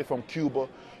defected from Cuba.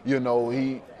 You know,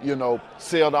 he, you know,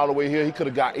 sailed all the way here. He could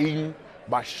have got eaten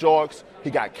by sharks. He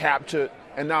got captured,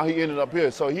 and now he ended up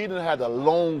here. So he didn't have a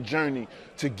long journey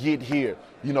to get here.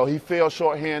 You know, he fell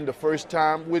shorthand the first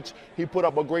time, which he put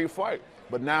up a great fight.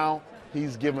 But now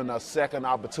he's given us second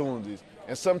opportunities.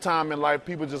 And sometime in life,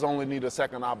 people just only need a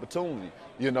second opportunity,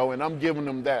 you know, and I'm giving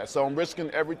them that. So I'm risking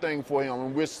everything for him.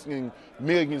 I'm risking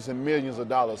millions and millions of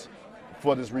dollars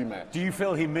for this rematch. Do you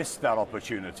feel he missed that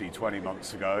opportunity 20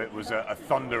 months ago? It was a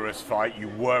thunderous fight. You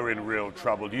were in real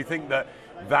trouble. Do you think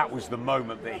that was the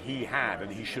moment that he had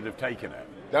and he should have taken it?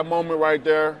 That moment right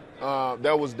there,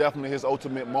 that was definitely his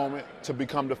ultimate moment to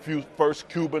become the first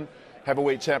Cuban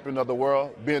heavyweight champion of the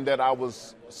world, being that I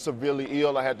was severely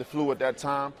ill. I had the flu at that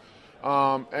time.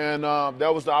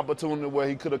 That was the opportunity where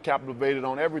he could have captivated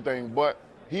on everything, but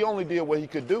he only did what he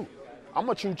could do. I'm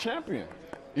a true champion,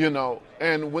 you know.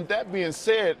 And with that being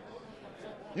said,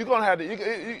 you're going to have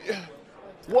to,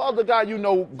 what other guy you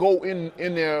know go in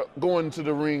there, go into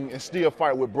the ring and still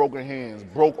fight with broken hands,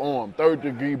 broke arm,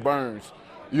 third-degree burns,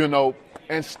 you know,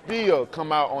 and still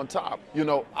come out on top? You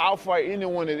know, I'll fight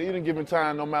anyone at any given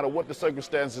time, no matter what the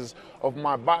circumstances of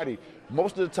my body.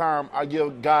 Most of the time, I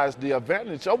give guys the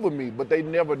advantage over me, but they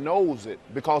never knows it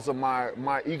because of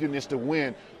my eagerness to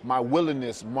win, my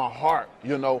willingness, my heart,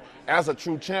 you know, as a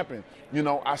true champion. You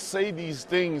know, I say these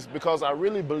things because I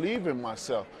really believe in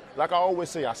myself. Like I always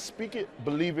say, I speak it,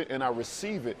 believe it, and I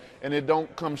receive it, and it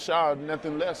don't come shy of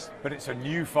nothing less. But it's a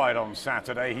new fight on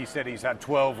Saturday. He said he's had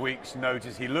 12 weeks'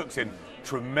 notice. He looks in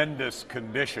tremendous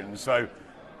condition. So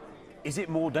is it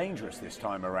more dangerous this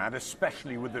time around,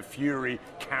 especially with the Fury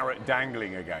carrot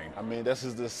dangling again? I mean, this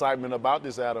is the excitement about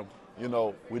this, Adam. You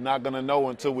know, we're not going to know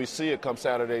until we see it come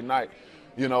Saturday night.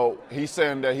 You know, he's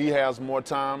saying that he has more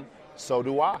time, so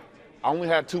do I. I only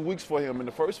had 2 weeks for him in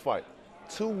the first fight.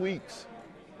 2 weeks.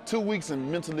 2 weeks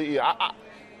and mentally ill.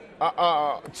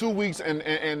 2 weeks and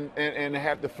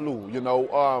had the flu, you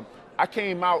know. I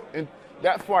came out in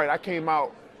that fight, I came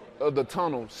out of the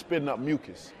tunnel spitting up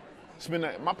mucus.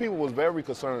 My people was very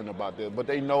concerned about this, but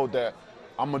they know that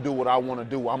I'm gonna do what I want to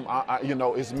do. You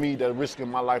know, it's me that's risking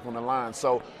my life on the line.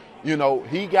 So, you know,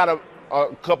 he got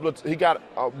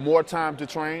more time to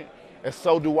train, and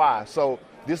so do I. So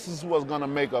this is what's going to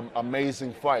make an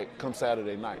amazing fight come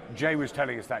Saturday night. Jay was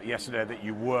telling us that yesterday, that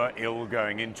you were ill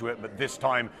going into it, but this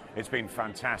time it's been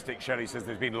fantastic. Shelley says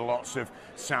there's been lots of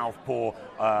southpaw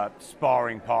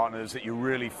sparring partners, that you're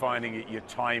really finding your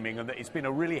timing, and that it's been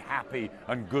a really happy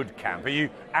and good camp. Are you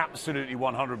absolutely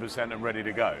 100% and ready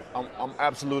to go? I'm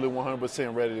absolutely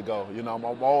 100% ready to go. You know, I'm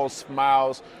all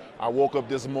smiles. I woke up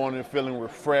this morning feeling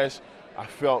refreshed. I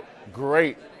felt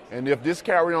great. And if this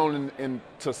carry on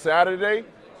into Saturday,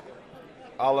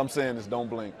 all I'm saying is don't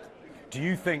blink. Do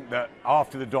you think that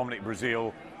after the Dominic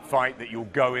Breazeale fight that you'll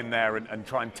go in there and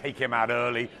try and take him out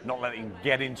early, not let him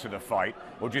get into the fight?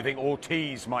 Or do you think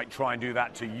Ortiz might try and do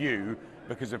that to you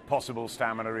because of possible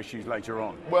stamina issues later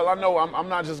on? Well, I know I'm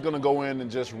not just going to go in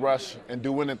and just rush and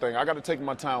do anything. I got to take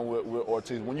my time with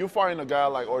Ortiz. When you're fighting a guy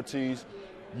like Ortiz,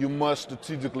 you must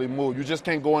strategically move. You just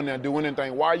can't go in there and do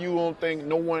anything. Why you don't think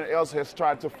no one else has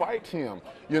tried to fight him?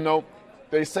 You know,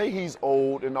 they say he's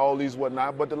old and all these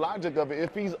whatnot, but the logic of it,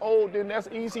 if he's old, then that's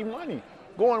easy money.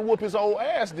 Go and whoop his old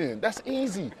ass then. That's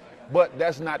easy. But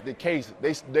that's not the case.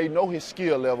 They know his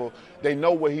skill level. They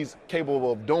know what he's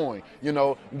capable of doing. You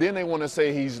know, then they want to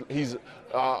say he's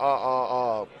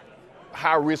high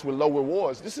risk with low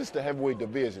rewards. This is the heavyweight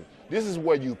division. This is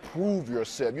where you prove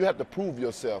yourself. You have to prove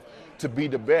yourself to be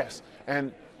the best.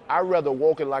 And I'd rather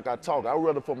walk it like I talk. I'd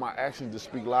rather for my actions to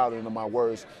speak louder than my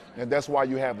words. And that's why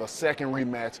you have a second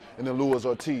rematch in the Luis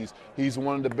Ortiz. He's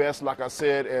one of the best, like I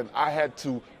said, and I had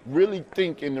to really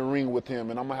think in the ring with him,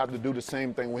 and I'm going to have to do the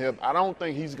same thing with him. I don't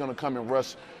think he's going to come and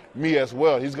rush me as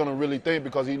well. He's going to really think,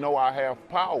 because he know I have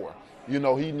power. You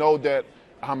know, he know that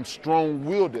I'm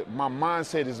strong-willed. My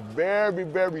mindset is very,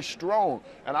 very strong.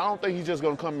 And I don't think he's just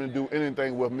going to come and do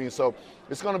anything with me. So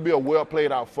it's going to be a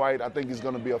well-played-out fight. I think it's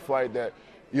going to be a fight that,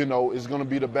 you know, is going to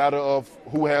be the battle of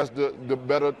who has the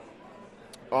better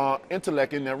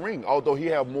intellect in that ring. Although he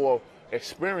have more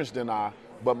experience than I,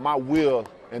 but my will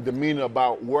and demeanor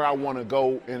about where I want to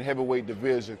go in heavyweight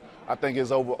division, I think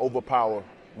is overpower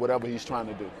whatever he's trying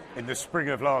to do. In the spring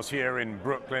of last year in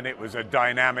Brooklyn, it was a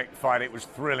dynamic fight, it was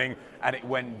thrilling, and it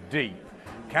went deep.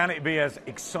 Can it be as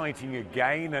exciting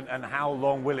again, and how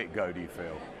long will it go, do you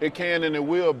feel? It can and it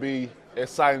will be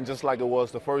exciting just like it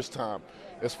was the first time.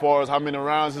 As far as how many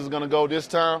rounds it's going to go this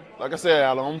time, like I said,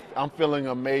 Alan, I'm feeling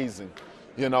amazing.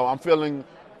 You know, I'm feeling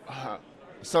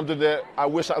something that I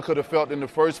wish I could have felt in the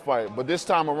first fight. But this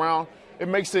time around,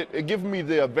 it gives me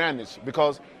the advantage,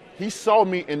 because he saw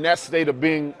me in that state of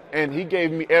being, and he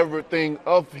gave me everything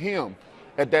of him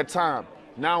at that time.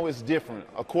 Now it's different.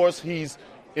 Of course, he's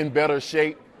in better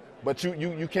shape, but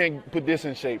you can't put this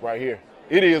in shape right here.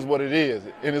 It is what it is,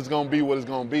 and it's going to be what it's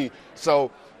going to be. So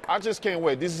I just can't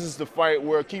wait. This is the fight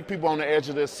where keep people on the edge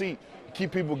of their seat,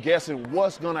 keep people guessing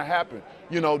what's going to happen.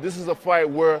 You know, this is a fight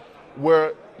where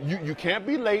you can't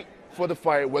be late for the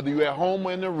fight, whether you're at home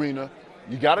or in the arena.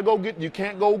 You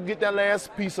can't go get that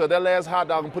last piece of that last hot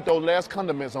dog and put those last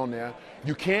condiments on there.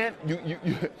 You can't,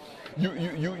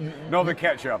 Not the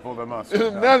ketchup or the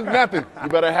mustard. Nothing. You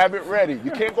better have it ready.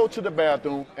 You can't go to the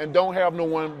bathroom and don't have no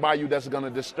one by you that's going to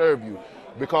disturb you,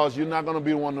 because you're not going to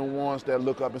be one of the ones that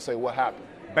look up and say, what happened?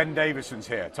 Ben Davison's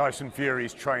here, Tyson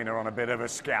Fury's trainer, on a bit of a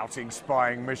scouting,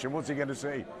 spying mission. What's he going to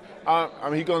see? I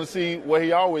mean, he's going to see what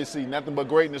he always sees, nothing but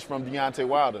greatness from Deontay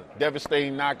Wilder.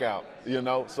 Devastating knockout, you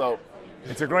know, so.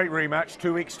 It's a great rematch.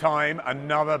 2 weeks' time,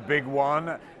 another big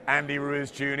one. Andy Ruiz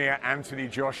Jr., Anthony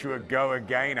Joshua go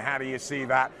again. How do you see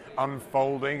that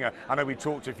unfolding? I know we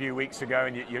talked a few weeks ago,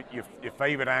 and you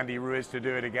favoured Andy Ruiz to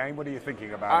do it again. What are you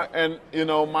thinking about it? And you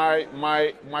know, my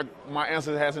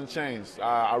answer hasn't changed.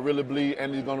 I really believe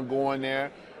Andy's going to go in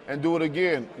there and do it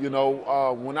again. You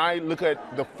know, when I look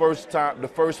at the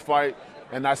first fight,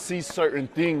 and I see certain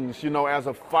things, you know, as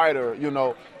a fighter, you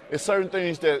know, it's certain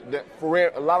things that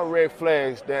a lot of red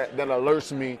flags that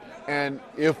alerts me. And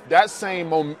if that same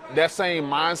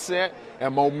mindset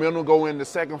and momentum go in the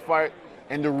second fight,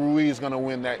 and the Ruiz is going to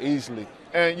win that easily.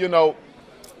 And, you know,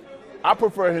 I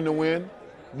prefer him to win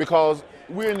because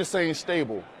we're in the same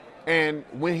stable. And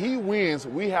when he wins,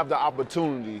 we have the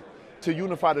opportunity to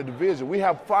unify the division. We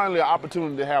have finally an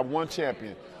opportunity to have one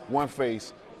champion, one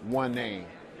face, one name.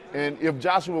 And if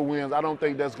Joshua wins, I don't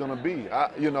think that's going to be.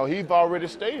 You know, he's already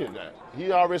stated that.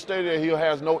 He already stated that he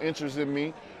has no interest in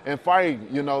me and fighting,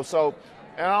 you know. So,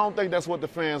 and I don't think that's what the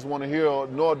fans want to hear,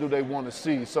 nor do they want to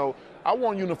see. So I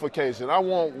want unification. I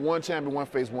want one champion, one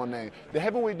face, one name. The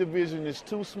heavyweight division is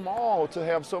too small to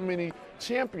have so many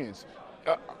champions.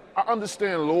 I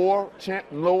understand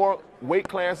lower weight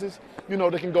classes, you know,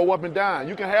 they can go up and down.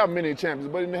 You can have many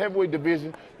champions, but in the heavyweight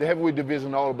division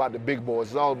is all about the big boys.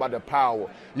 It's all about the power,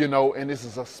 you know, and this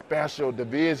is a special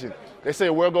division. They say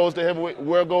where goes the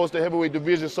heavyweight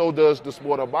division, so does the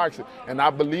sport of boxing. And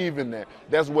I believe in that.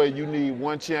 That's where you need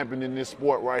one champion in this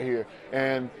sport right here.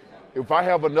 And if I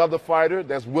have another fighter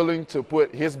that's willing to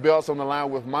put his belts on the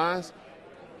line with mine,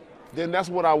 then that's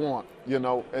what I want, you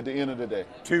know, at the end of the day.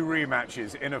 2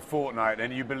 rematches in a fortnight,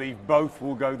 and you believe both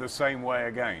will go the same way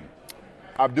again?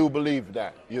 I do believe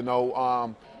that, you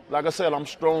know. Like I said, I'm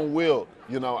strong-willed.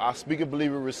 You know, I speak it,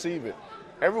 believe it, receive it.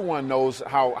 Everyone knows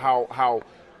how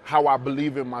I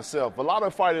believe in myself. A lot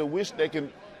of fighters wish they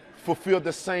can fulfill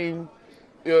the same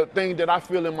thing that I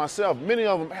feel in myself. Many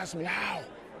of them ask me,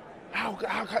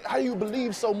 how you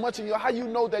believe so much in you? How you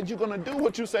know that you're going to do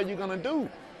what you say you're going to do?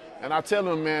 And I tell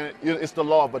them, man, it's the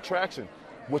law of attraction.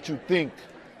 What you think,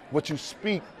 what you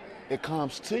speak, it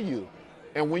comes to you.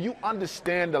 And when you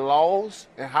understand the laws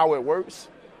and how it works,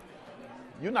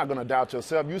 you're not going to doubt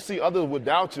yourself. You see others would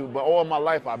doubt you, but all my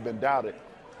life I've been doubted.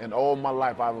 And all my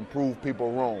life I've improved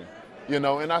people wrong. You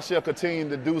know, and I shall continue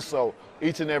to do so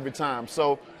each and every time.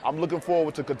 So I'm looking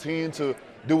forward to continue to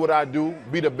do what I do,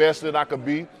 be the best that I could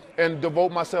be, and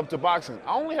devote myself to boxing.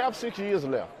 I only have 6 years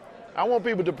left. I want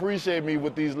people to appreciate me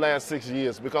with these last 6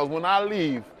 years, because when I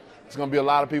leave, it's going to be a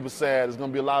lot of people sad. It's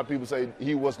going to be a lot of people say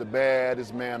he was the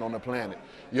baddest man on the planet,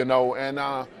 you know. And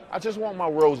I just want my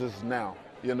roses now.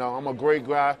 You know, I'm a great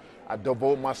guy. I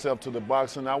devote myself to the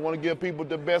boxing. I want to give people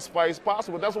the best fights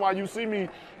possible. That's why you see me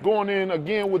going in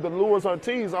again with the Luis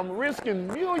Ortiz. I'm risking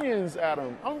millions at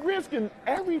him. I'm risking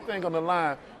everything on the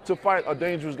line to fight a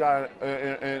dangerous guy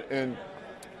in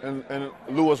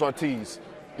Luis Ortiz.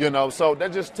 You know, so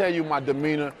that just tell you my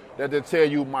demeanor, that they tell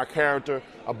you my character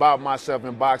about myself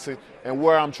in boxing and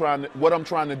what I'm trying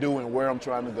to do and where I'm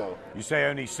trying to go. You say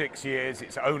only 6 years.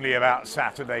 It's only about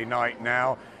Saturday night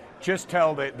now. Just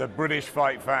tell the British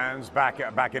fight fans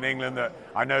back in England that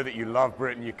I know that you love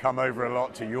Britain. You come over a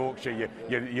lot to Yorkshire.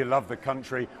 You love the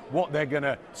country. What they're going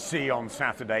to see on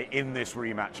Saturday in this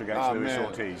rematch against Luis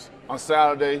Ortiz. On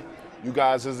Saturday, you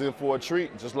guys is in for a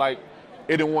treat, just like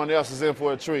anyone else is in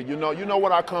for a treat. You know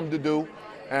what I come to do,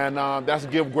 and that's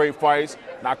give great fights,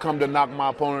 and I come to knock my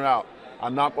opponent out. I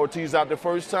knocked Ortiz out the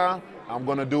first time. I'm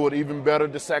going to do it even better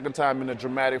the second time in a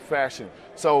dramatic fashion.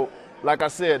 So, like I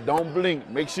said, don't blink.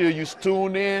 Make sure you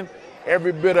tune in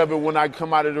every bit of it when I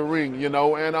come out of the ring, you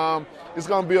know, and it's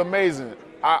going to be amazing.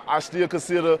 I still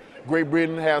consider Great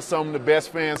Britain has some of the best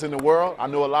fans in the world. I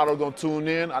know a lot of them going to tune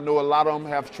in. I know a lot of them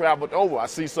have traveled over. I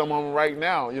see some of them right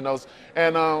now, you know,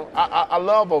 and I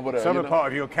love over there. Some are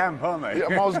part of your camp, aren't they?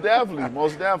 Yeah, most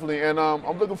definitely. And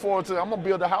I'm looking forward to, I'm going to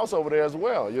build a house over there as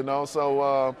well, you know,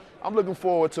 so I'm looking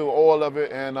forward to all of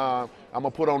it, and I'm going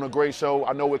to put on a great show.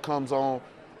 I know it comes on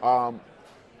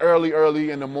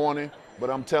early in the morning, but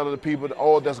I'm telling the people,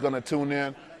 all that's going to tune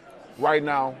in right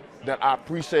now, that I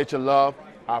appreciate your love.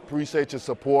 I appreciate your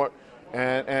support,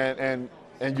 and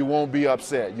you won't be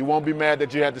upset. You won't be mad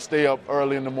that you had to stay up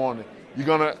early in the morning. You're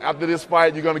gonna, after this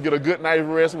fight, you're gonna get a good night's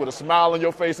rest with a smile on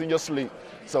your face in your sleep.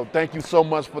 So thank you so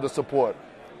much for the support.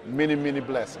 many, many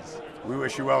blessings. We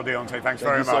wish you well, Deontay. Thanks Thank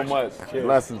very you so much. much.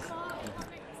 Blessings.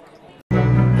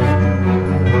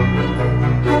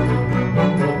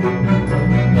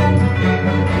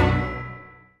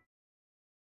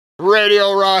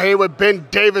 Radio Raw here with Ben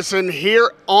Davison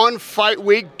here on Fight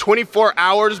Week, 24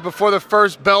 hours before the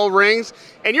first bell rings,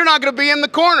 and you're not going to be in the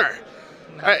corner.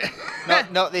 No,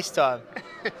 not this time.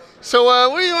 So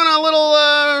we're on a little,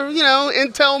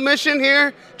 intel mission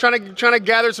here, trying to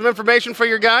gather some information for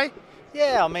your guy.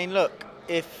 Yeah, I mean, look,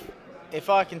 if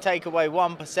I can take away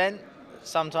 1%,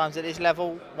 sometimes at this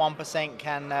level, 1%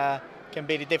 can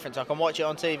be the difference. I can watch it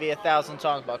on TV 1,000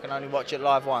 times, but I can only watch it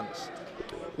live once.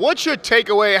 What's your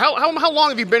takeaway? How long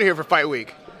have you been here for Fight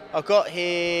Week? I got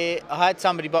here, I had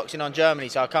somebody boxing on Germany,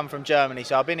 so I come from Germany,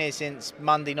 so I've been here since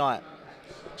Monday night.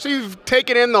 So you've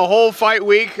taken in the whole Fight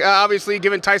Week, obviously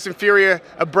giving Tyson Fury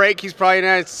a break. He's probably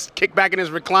not kicked back in his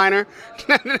recliner,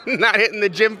 not hitting the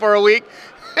gym for a week.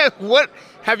 What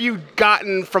have you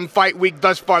gotten from Fight Week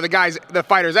thus far? The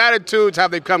fighters' attitudes, how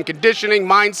they've come, conditioning,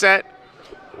 mindset?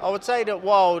 I would say that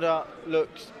Wilder, look,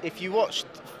 if you watched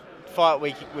Fight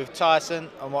Week with Tyson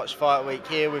and watched Fight Week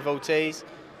here with Ortiz,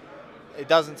 it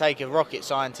doesn't take a rocket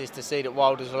scientist to see that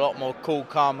Wilder's a lot more cool,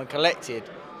 calm and collected.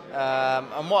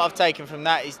 And what I've taken from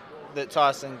that is that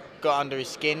Tyson got under his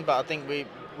skin, but I think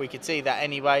we could see that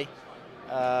anyway.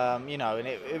 And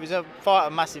it was a fight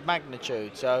of massive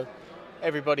magnitude, so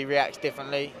everybody reacts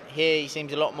differently. Here he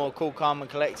seems a lot more cool, calm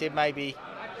and collected. Maybe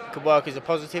it could work as a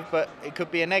positive, but it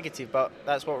could be a negative, but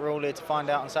that's what we're all here to find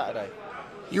out on Saturday.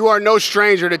 You are no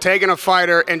stranger to taking a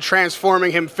fighter and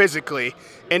transforming him physically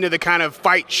into the kind of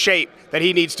fight shape that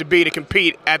he needs to be to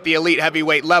compete at the elite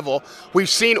heavyweight level. We've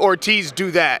seen Ortiz do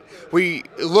that. We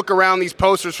look around these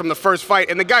posters from the first fight,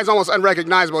 and the guy's almost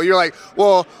unrecognizable. You're like,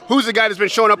 well, who's the guy that's been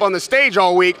showing up on the stage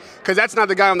all week? Because that's not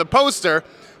the guy on the poster.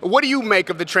 What do you make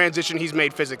of the transition he's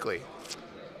made physically?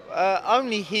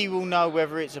 Only he will know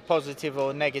whether it's a positive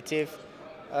or negative.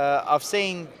 I've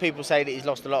seen people say that he's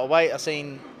lost a lot of weight. I've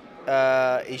seen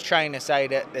his trainer say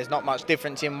that there's not much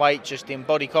difference in weight, just in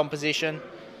body composition.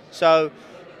 So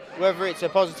whether it's a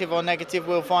positive or negative,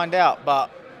 we'll find out. But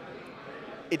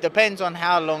it depends on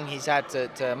how long he's had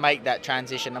to make that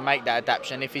transition and make that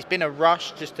adaptation. If it's been a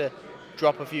rush just to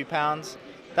drop a few pounds,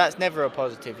 that's never a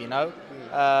positive, you know.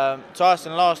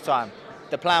 Tyson last time,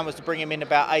 the plan was to bring him in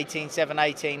about 18.7,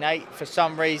 18.8. For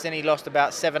some reason, he lost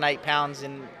about 7-8 pounds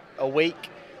in a week.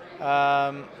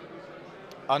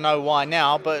 I know why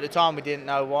now, but at the time we didn't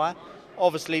know why.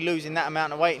 Obviously, losing that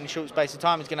amount of weight in a short space of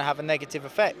time is going to have a negative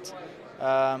effect.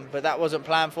 But that wasn't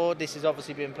planned for. This has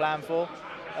obviously been planned for.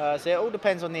 So it all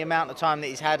depends on the amount of time that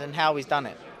he's had and how he's done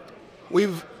it.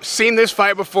 We've seen this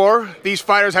fight before. These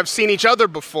fighters have seen each other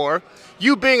before.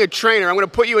 You being a trainer, I'm going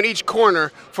to put you in each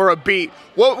corner for a beat.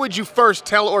 What would you first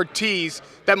tell Ortiz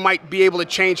that might be able to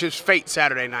change his fate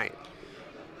Saturday night?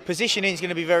 Positioning is going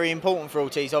to be very important for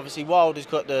Ortiz. Obviously, Wilder's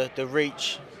got the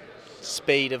reach,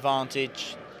 speed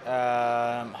advantage,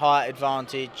 height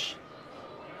advantage,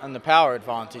 and the power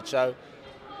advantage. So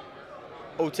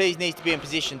Ortiz needs to be in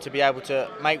position to be able to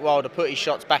make Wilder put his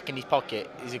shots back in his pocket.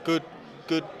 He's a good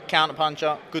counter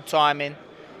puncher, good timing,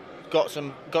 got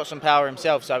some power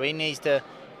himself. So he needs to,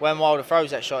 when Wilder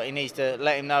throws that shot, he needs to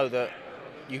let him know that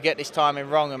you get this timing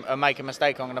wrong and make a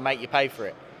mistake, I'm going to make you pay for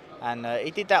it. And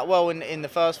he did that well in the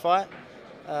first fight.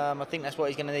 I think that's what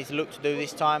he's going to need to look to do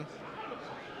this time.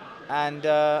 And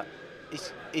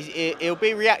he'll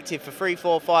be reactive for 3,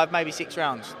 4, 5, maybe 6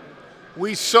 rounds.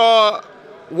 We saw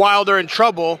Wilder in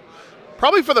trouble,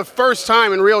 probably for the first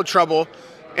time in real trouble,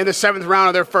 in the 7th round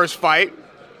of their first fight.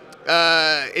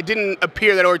 It didn't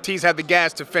appear that Ortiz had the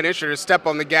gas to finish or to step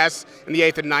on the gas in the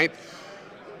 8th and 9th.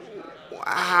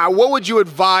 What would you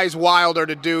advise Wilder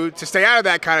to do to stay out of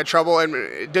that kind of trouble?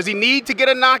 And does he need to get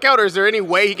a knockout, or is there any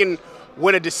way he can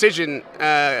win a decision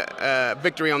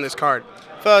victory on this card?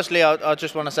 Firstly, I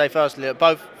just want to say that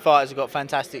both fighters have got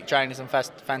fantastic trainers and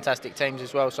fantastic teams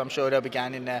as well, so I'm sure they'll be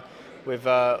going in there with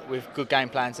good game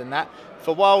plans and that.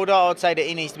 For Wilder, I'd say that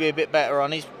he needs to be a bit better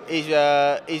on his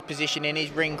positioning,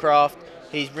 his ring craft,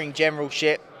 his ring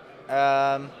generalship,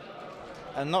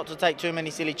 and not to take too many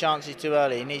silly chances too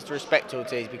early. He needs to respect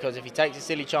Ortiz, because if he takes a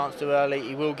silly chance too early,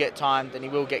 he will get timed and he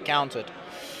will get countered.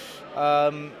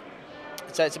 So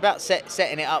it's about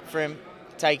setting it up for him,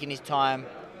 taking his time.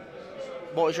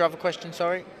 What was your other question,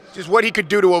 sorry? Just what he could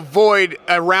do to avoid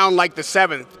a round like the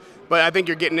 7th, but I think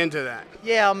you're getting into that.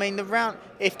 Yeah, I mean, the round,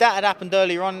 if that had happened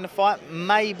earlier on in the fight,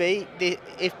 maybe,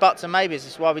 if buts and maybes,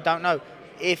 this is why we don't know.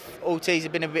 If Ortiz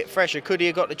had been a bit fresher, could he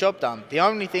have got the job done? The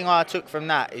only thing I took from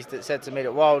that is that said to me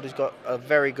that Wilder's got a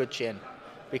very good chin.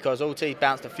 because Ortiz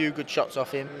bounced a few good shots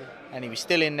off him, and he was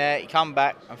still in there. He come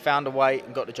back and found a way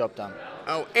and got the job done.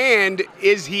 Oh, and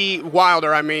is he,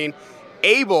 Wilder, I mean,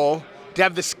 able to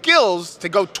have the skills to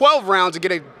go 12 rounds and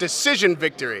get a decision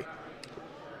victory?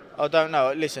 I don't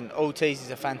know. Listen, Ortiz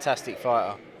is a fantastic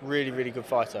fighter, really, really good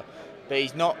fighter, but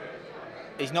he's not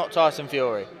Tyson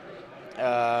Fury.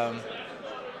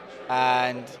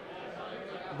 And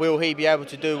will he be able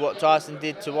to do what Tyson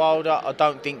did to Wilder? I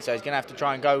don't think so. He's going to have to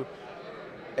try and go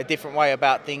a different way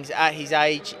about things. At his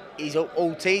age, is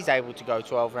Ortiz able to go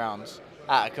 12 rounds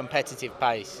at a competitive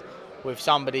pace with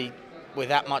somebody with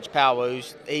that much power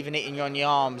who's even hitting you on your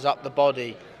arms, up the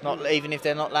body, not even if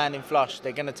they're not landing flush,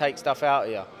 they're going to take stuff out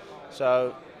of you.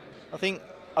 So I think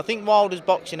Wilder's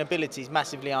boxing ability is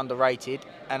massively underrated,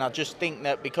 and I just think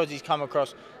that because he's come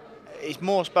across, it's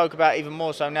more spoke about even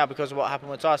more so now because of what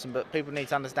happened with Tyson, but people need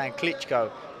to understand Klitschko,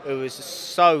 who was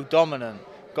so dominant,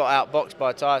 got outboxed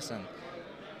by Tyson.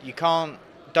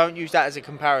 Don't use that as a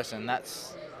comparison.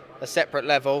 That's a separate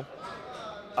level.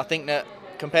 I think that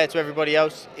compared to everybody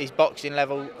else, his boxing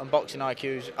level and boxing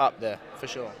IQ is up there for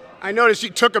sure. I noticed you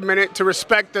took a minute to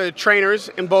respect the trainers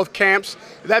in both camps.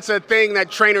 That's a thing that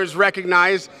trainers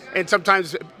recognize, and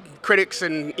sometimes critics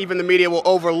and even the media will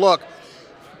overlook.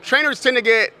 Trainers tend to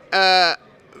get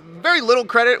very little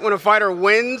credit when a fighter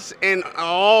wins and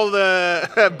all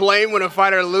the blame when a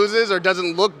fighter loses or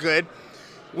doesn't look good.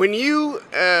 When you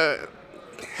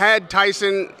had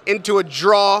Tyson into a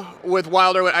draw with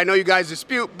Wilder, I know you guys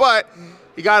dispute, but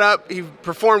he got up, he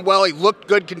performed well, he looked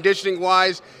good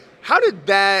conditioning-wise. How did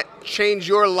that change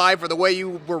your life or the way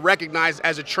you were recognized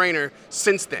as a trainer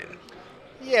since then?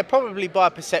 Yeah, probably by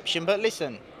perception, but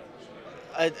listen,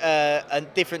 a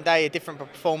different day, a different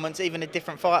performance, even a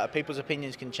different fighter, people's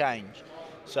opinions can change.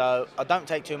 So I don't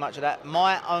take too much of that.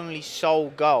 My only sole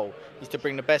goal is to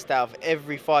bring the best out of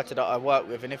every fighter that I work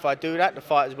with, and if I do that, the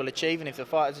fighters will achieve, and if the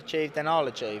fighters achieve, then I'll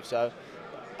achieve. So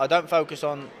I don't focus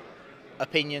on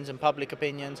opinions and public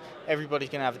opinions. Everybody's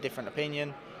going to have a different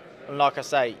opinion. And like I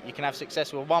say, you can have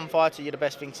success with one fighter, you're the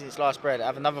best thing since sliced bread.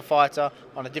 Have another fighter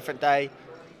on a different day,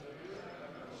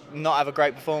 not have a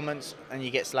great performance, and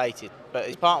you get slated. But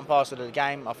it's part and parcel of the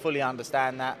game. I fully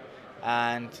understand that,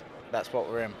 and that's what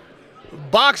we're in.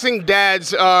 Boxing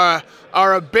dads are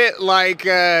a bit like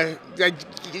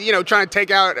you know, trying to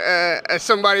take out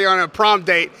somebody on a prom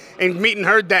date and meeting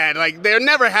her dad. Like, they're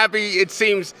never happy, it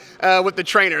seems, with the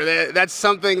trainer. That's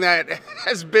something that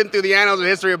has been through the annals of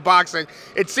history of boxing.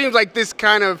 It seems like this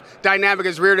kind of dynamic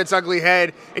has reared its ugly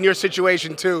head in your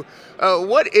situation too.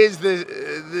 What is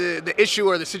the issue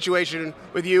or the situation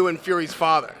with you and Fury's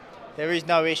father? There is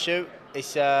no issue.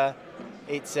 It's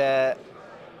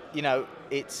you know,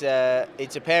 it's a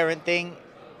parent thing.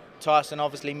 Tyson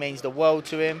obviously means the world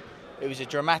to him. It was a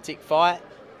dramatic fight,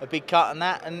 a big cut on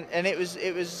that, and it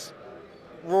was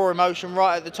raw emotion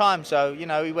right at the time. So, you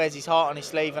know, he wears his heart on his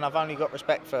sleeve, and I've only got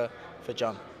respect for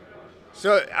John.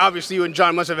 So obviously you and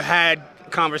John must have had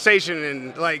conversation,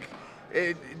 and like,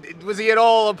 was he at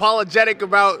all apologetic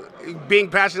about being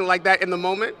passionate like that in the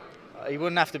moment? He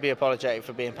wouldn't have to be apologetic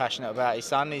for being passionate about his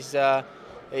son. He's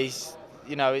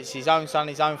you know, it's his own son,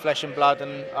 his own flesh and blood,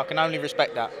 and I can only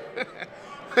respect that.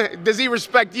 Does he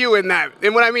respect you in that?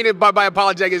 And what I mean by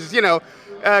apologetic is, you know,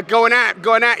 going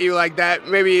at you like that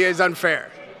maybe is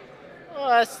unfair. Well,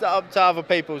 that's up to other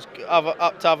people.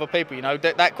 You know,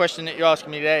 that question that you're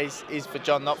asking me there is for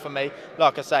John, not for me.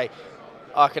 Like I say,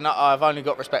 I've only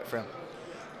got respect for him.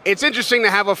 It's interesting to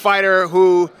have a fighter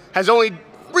who has only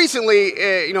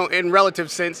recently, you know, in relative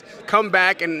sense, come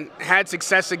back and had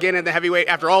success again at the heavyweight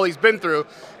after all he's been through,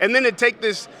 and then to take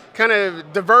this kind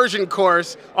of diversion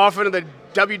course off into the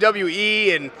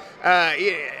WWE, and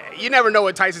you never know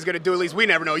what Tyson's going to do. At least we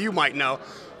never know. You might know.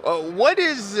 What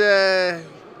is?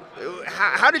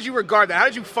 How did you regard that? How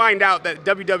did you find out that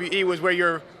WWE was where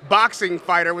your boxing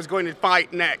fighter was going to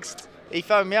fight next? He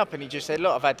phoned me up and he just said,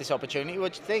 "Look, I've had this opportunity.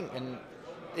 What do you think?" And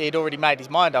he'd already made his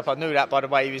mind up. I knew that by the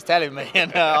way he was telling me,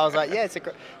 and I was like, yeah, it's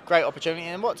a great opportunity.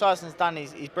 And what Tyson's done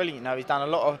is brilliant. You know, he's done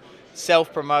a lot of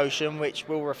self-promotion, which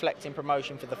will reflect in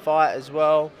promotion for the fight as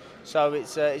well. So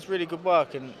it's really good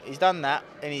work, and he's done that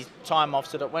in his time off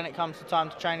so that when it comes to time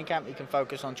to training camp, he can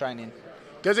focus on training.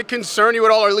 Does it concern you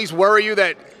at all, or at least worry you,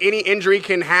 that any injury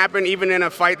can happen even in a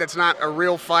fight that's not a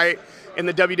real fight in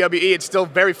the WWE? It's still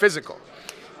very physical.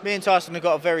 Me and Tyson have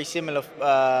got a very similar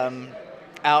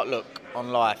outlook on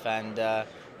life, and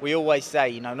we always say,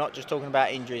 you know, not just talking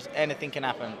about injuries, anything can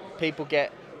happen. People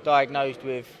get diagnosed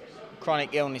with chronic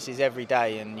illnesses every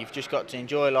day, and you've just got to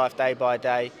enjoy life day by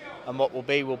day, and what will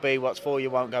be, what's for you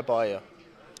won't go by you.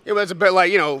 Yeah, but it's a bit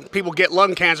like, you know, people get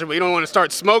lung cancer, but you don't want to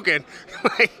start smoking.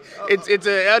 Like, it's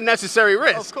an unnecessary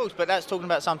risk. Of course, but that's talking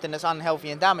about something that's unhealthy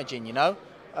and damaging, you know.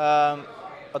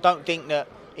 I don't think that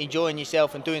enjoying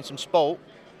yourself and doing some sport,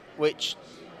 which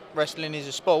wrestling is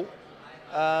a sport,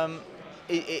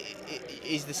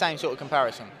 is the same sort of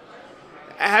comparison.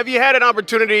 Have you had an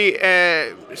opportunity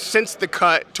since the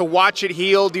cut to watch it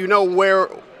heal? Do you know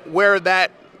where that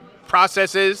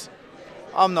process is?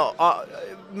 I'm not.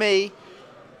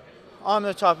 I'm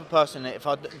the type of person that if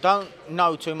I don't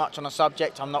know too much on a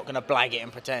subject, I'm not going to blag it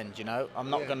and pretend, you know. I'm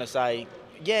not going to say,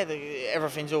 yeah,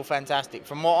 everything's all fantastic.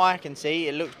 From what I can see,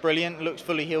 it looks brilliant, it looks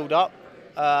fully healed up.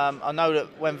 I know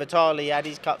that when Vitali had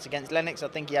his cuts against Lennox, I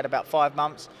think he had about 5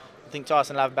 months. I think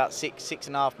Tyson will have about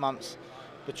 6.5 months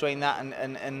between that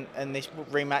and this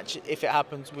rematch, if it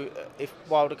happens, if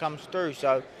Wilder comes through.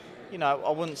 So, you know,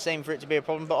 I wouldn't seem for it to be a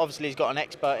problem, but obviously he's got an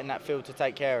expert in that field to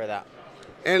take care of that.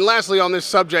 And lastly, on this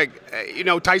subject, you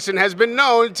know, Tyson has been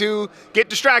known to get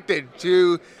distracted,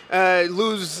 to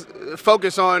lose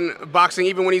focus on boxing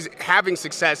even when he's having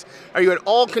success. Are you at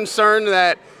all concerned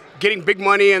that getting big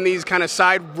money and these kind of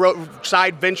side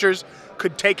ventures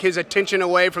could take his attention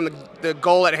away from the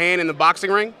goal at hand in the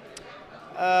boxing ring?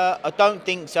 I don't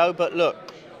think so, but look,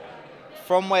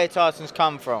 from where Tyson's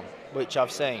come from, which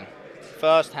I've seen,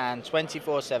 firsthand,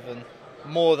 24/7,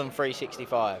 more than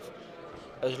 365.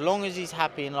 As long as he's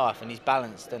happy in life and he's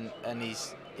balanced and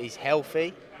he's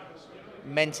healthy,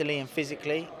 mentally and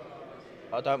physically,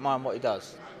 I don't mind what he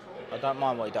does. I don't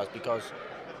mind what he does because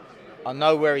I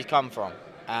know where he's come from,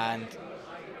 and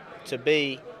to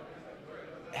be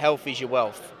healthy is your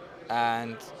wealth.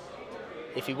 And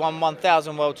if he won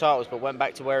 1,000 world titles but went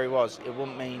back to where he was, it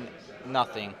wouldn't mean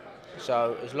nothing.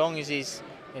 So as long as he's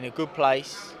in a good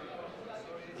place,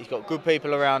 he's got good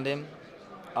people around him,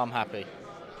 I'm happy.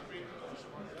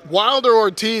 Wilder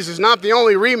Ortiz is not the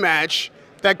only rematch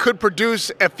that could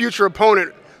produce a future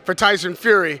opponent for Tyson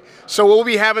Fury. So we'll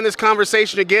be having this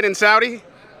conversation again in Saudi?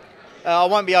 I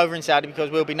won't be over in Saudi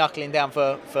because we'll be knuckling down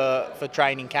for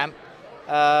training camp.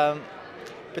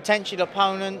 Potential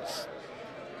opponents,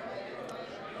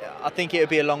 I think it would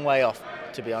be a long way off,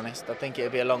 to be honest. I think it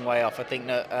would be a long way off. I think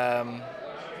that,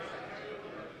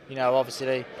 you know,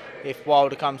 obviously, if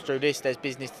Wilder comes through this, there's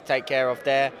business to take care of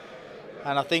there.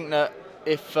 And I think that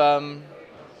if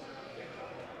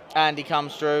Andy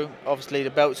comes through, obviously the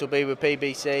belts will be with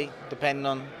PBC, depending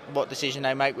on what decision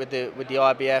they make with the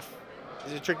IBF.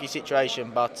 It's a tricky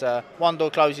situation, but one door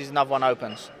closes, another one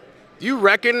opens. Do you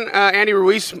reckon Andy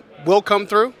Ruiz will come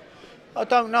through? I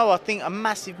don't know. I think a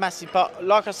massive part,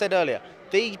 like I said earlier,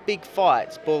 these big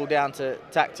fights boil down to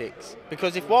tactics.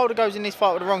 Because if Wilder goes in this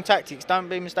fight with the wrong tactics, don't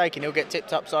be mistaken, he'll get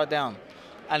tipped upside down.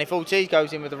 And if Ortiz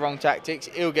goes in with the wrong tactics,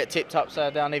 he'll get tipped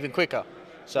upside down even quicker.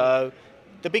 So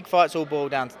the big fights all boil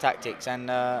down to tactics.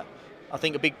 And I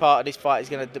think a big part of this fight is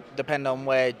going to depend on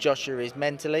where Joshua is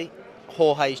mentally.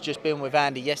 Jorge's just been with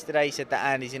Andy yesterday. He said that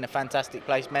Andy's in a fantastic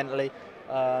place mentally.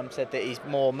 Said that he's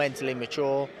more mentally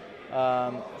mature,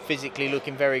 physically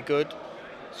looking very good.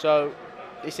 So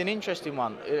it's an interesting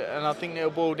one, and I think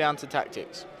it'll boil down to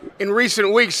tactics. In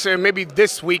recent weeks, and maybe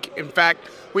this week, in fact,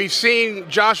 we've seen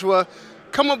Joshua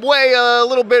come away a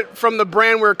little bit from the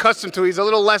brand we're accustomed to. He's a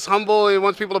little less humble. He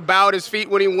wants people to bow at his feet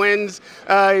when he wins.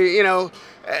 You know,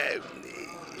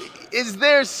 is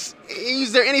there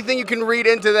anything you can read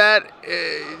into that?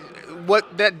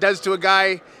 What that does to a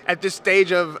guy at this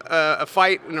stage of a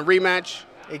fight and a rematch?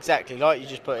 Exactly, like you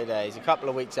just put it there. He's a couple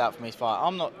of weeks out from his fight.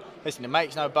 I'm not. Listen, it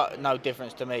makes no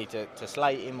difference to me to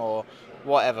slate him or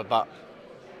whatever. But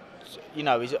you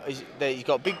know, he's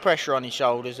got big pressure on his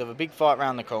shoulders of a big fight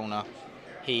around the corner.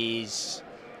 He's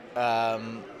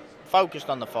focused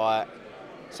on the fight.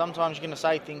 Sometimes you're going to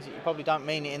say things that you probably don't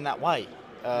mean it in that way.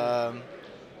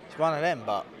 It's one of them,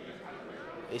 but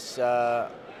it's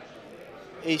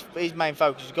his main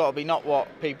focus has got to be not what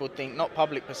people think, not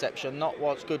public perception, not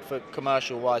what's good for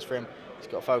commercial-wise for him. He's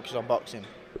got to focus on boxing.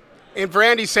 And for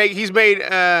Andy's sake, he's made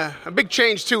a big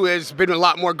change too. It's been a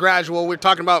lot more gradual. We're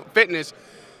talking about fitness.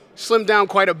 Slimmed down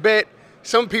quite a bit.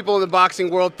 Some people in the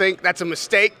boxing world think that's a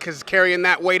mistake because carrying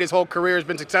that weight his whole career has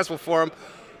been successful for him.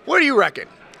 What do you reckon?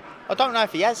 I don't know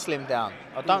if he has slimmed down.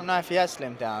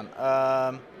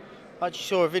 I actually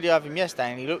saw a video of him yesterday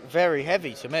and he looked very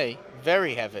heavy to me,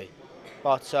 very heavy.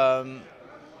 But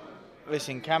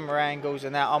listen, camera angles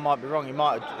and that, I might be wrong. He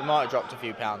might have dropped a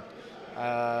few pounds.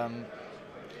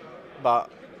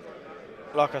 But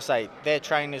like I say, their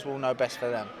trainers will know best for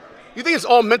them. You think it's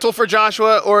all mental for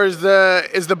Joshua, or is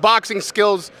the boxing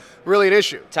skills really an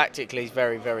issue? Tactically is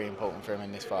very, very important for him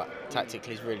in this fight.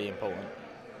 Tactically is really important.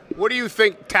 What do you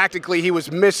think tactically he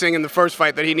was missing in the first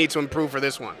fight that he needs to improve for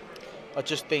this one? I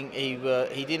just think he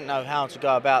didn't know how to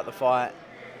go about the fight.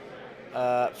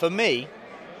 For me,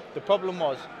 the problem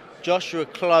was Joshua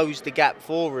closed the gap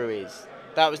for Ruiz.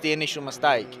 That was the initial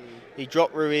mistake. He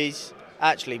dropped Ruiz.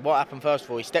 Actually, what happened first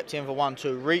of all, he stepped in for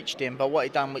 1-2, reached him, but what he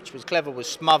done, which was clever, was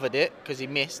smothered it because he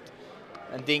missed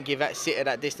and didn't sit at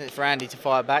that distance for Andy to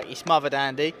fire back. He smothered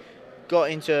Andy, got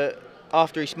into,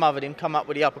 after he smothered him, come up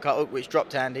with the uppercut hook, which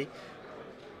dropped Andy.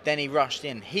 Then he rushed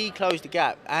in. He closed the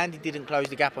gap. Andy didn't close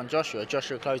the gap on Joshua.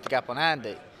 Joshua closed the gap on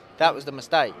Andy. That was the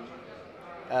mistake,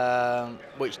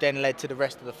 which then led to the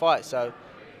rest of the fight. So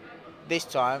this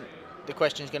time, the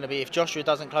question is going to be, if Joshua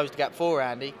doesn't close the gap for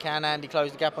Andy, can Andy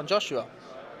close the gap on Joshua?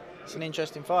 It's an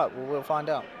interesting fight. We'll find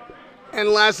out. And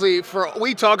lastly,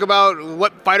 we talk about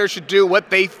what fighters should do,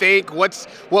 what they think,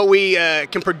 what we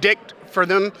can predict for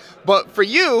them. But for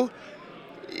you,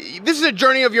 this is a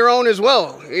journey of your own as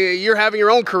well. You're having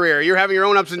your own career. You're having your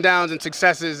own ups and downs and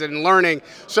successes and learning.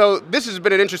 So this has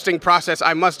been an interesting process,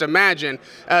 I must imagine,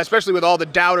 especially with all the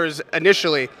doubters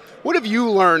initially. What have you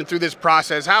learned through this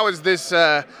process? How has this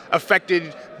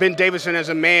affected Ben Davison as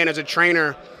a man, as a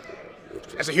trainer,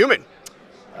 as a human?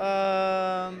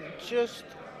 Just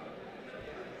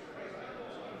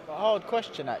a hard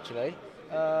question, actually.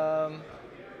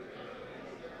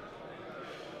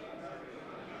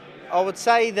 I would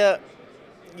say that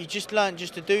you just learn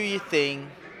just to do your thing,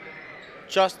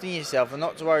 trust in yourself, and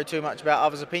not to worry too much about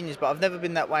others' opinions. But I've never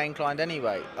been that way inclined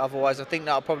anyway. Otherwise, I think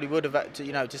that I probably would have had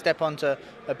to, to step onto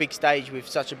a big stage with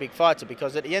such a big fighter.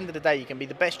 Because at the end of the day, you can be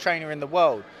the best trainer in the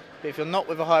world, but if you're not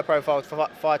with a high-profile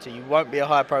fighter, you won't be a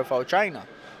high-profile trainer.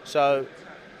 So,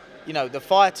 the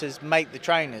fighters make the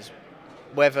trainers.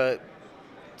 Whether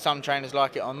some trainers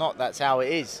like it or not, that's how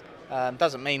it is.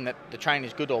 Doesn't mean that the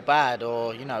trainer's good or bad,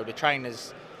 or the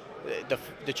trainer's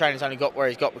only got where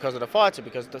he's got because of the fighter,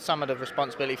 because some of the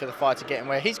responsibility for the fighter getting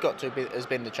where he's got to has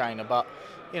been the trainer. But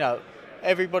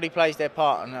everybody plays their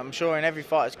part, and I'm sure in every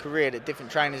fighter's career that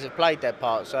different trainers have played their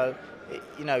part. So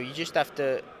you just have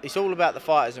to, it's all about the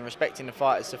fighters and respecting the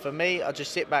fighters. So for me, I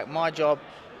just sit back. My job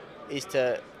is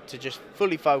to just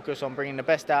fully focus on bringing the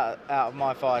best out of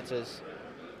my fighters,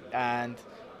 and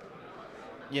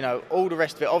all the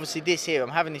rest of it. Obviously this here, I'm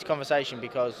having this conversation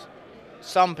because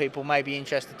some people may be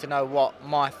interested to know what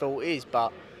my thought is,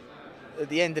 but at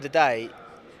the end of the day,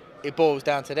 it boils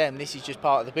down to them. This is just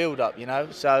part of the build-up,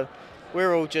 So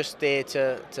we're all just there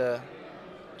to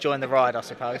join the ride, I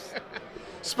suppose.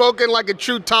 Spoken like a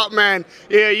true top man.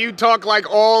 Yeah, you talk like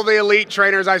all the elite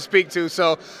trainers I speak to,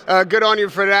 so good on you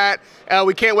for that.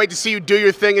 We can't wait to see you do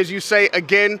your thing, as you say,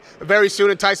 again, very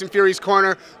soon in Tyson Fury's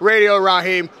corner. Radio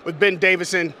Raheem with Ben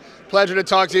Davison. Pleasure to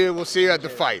talk to you. We'll see you at the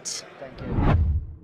fights.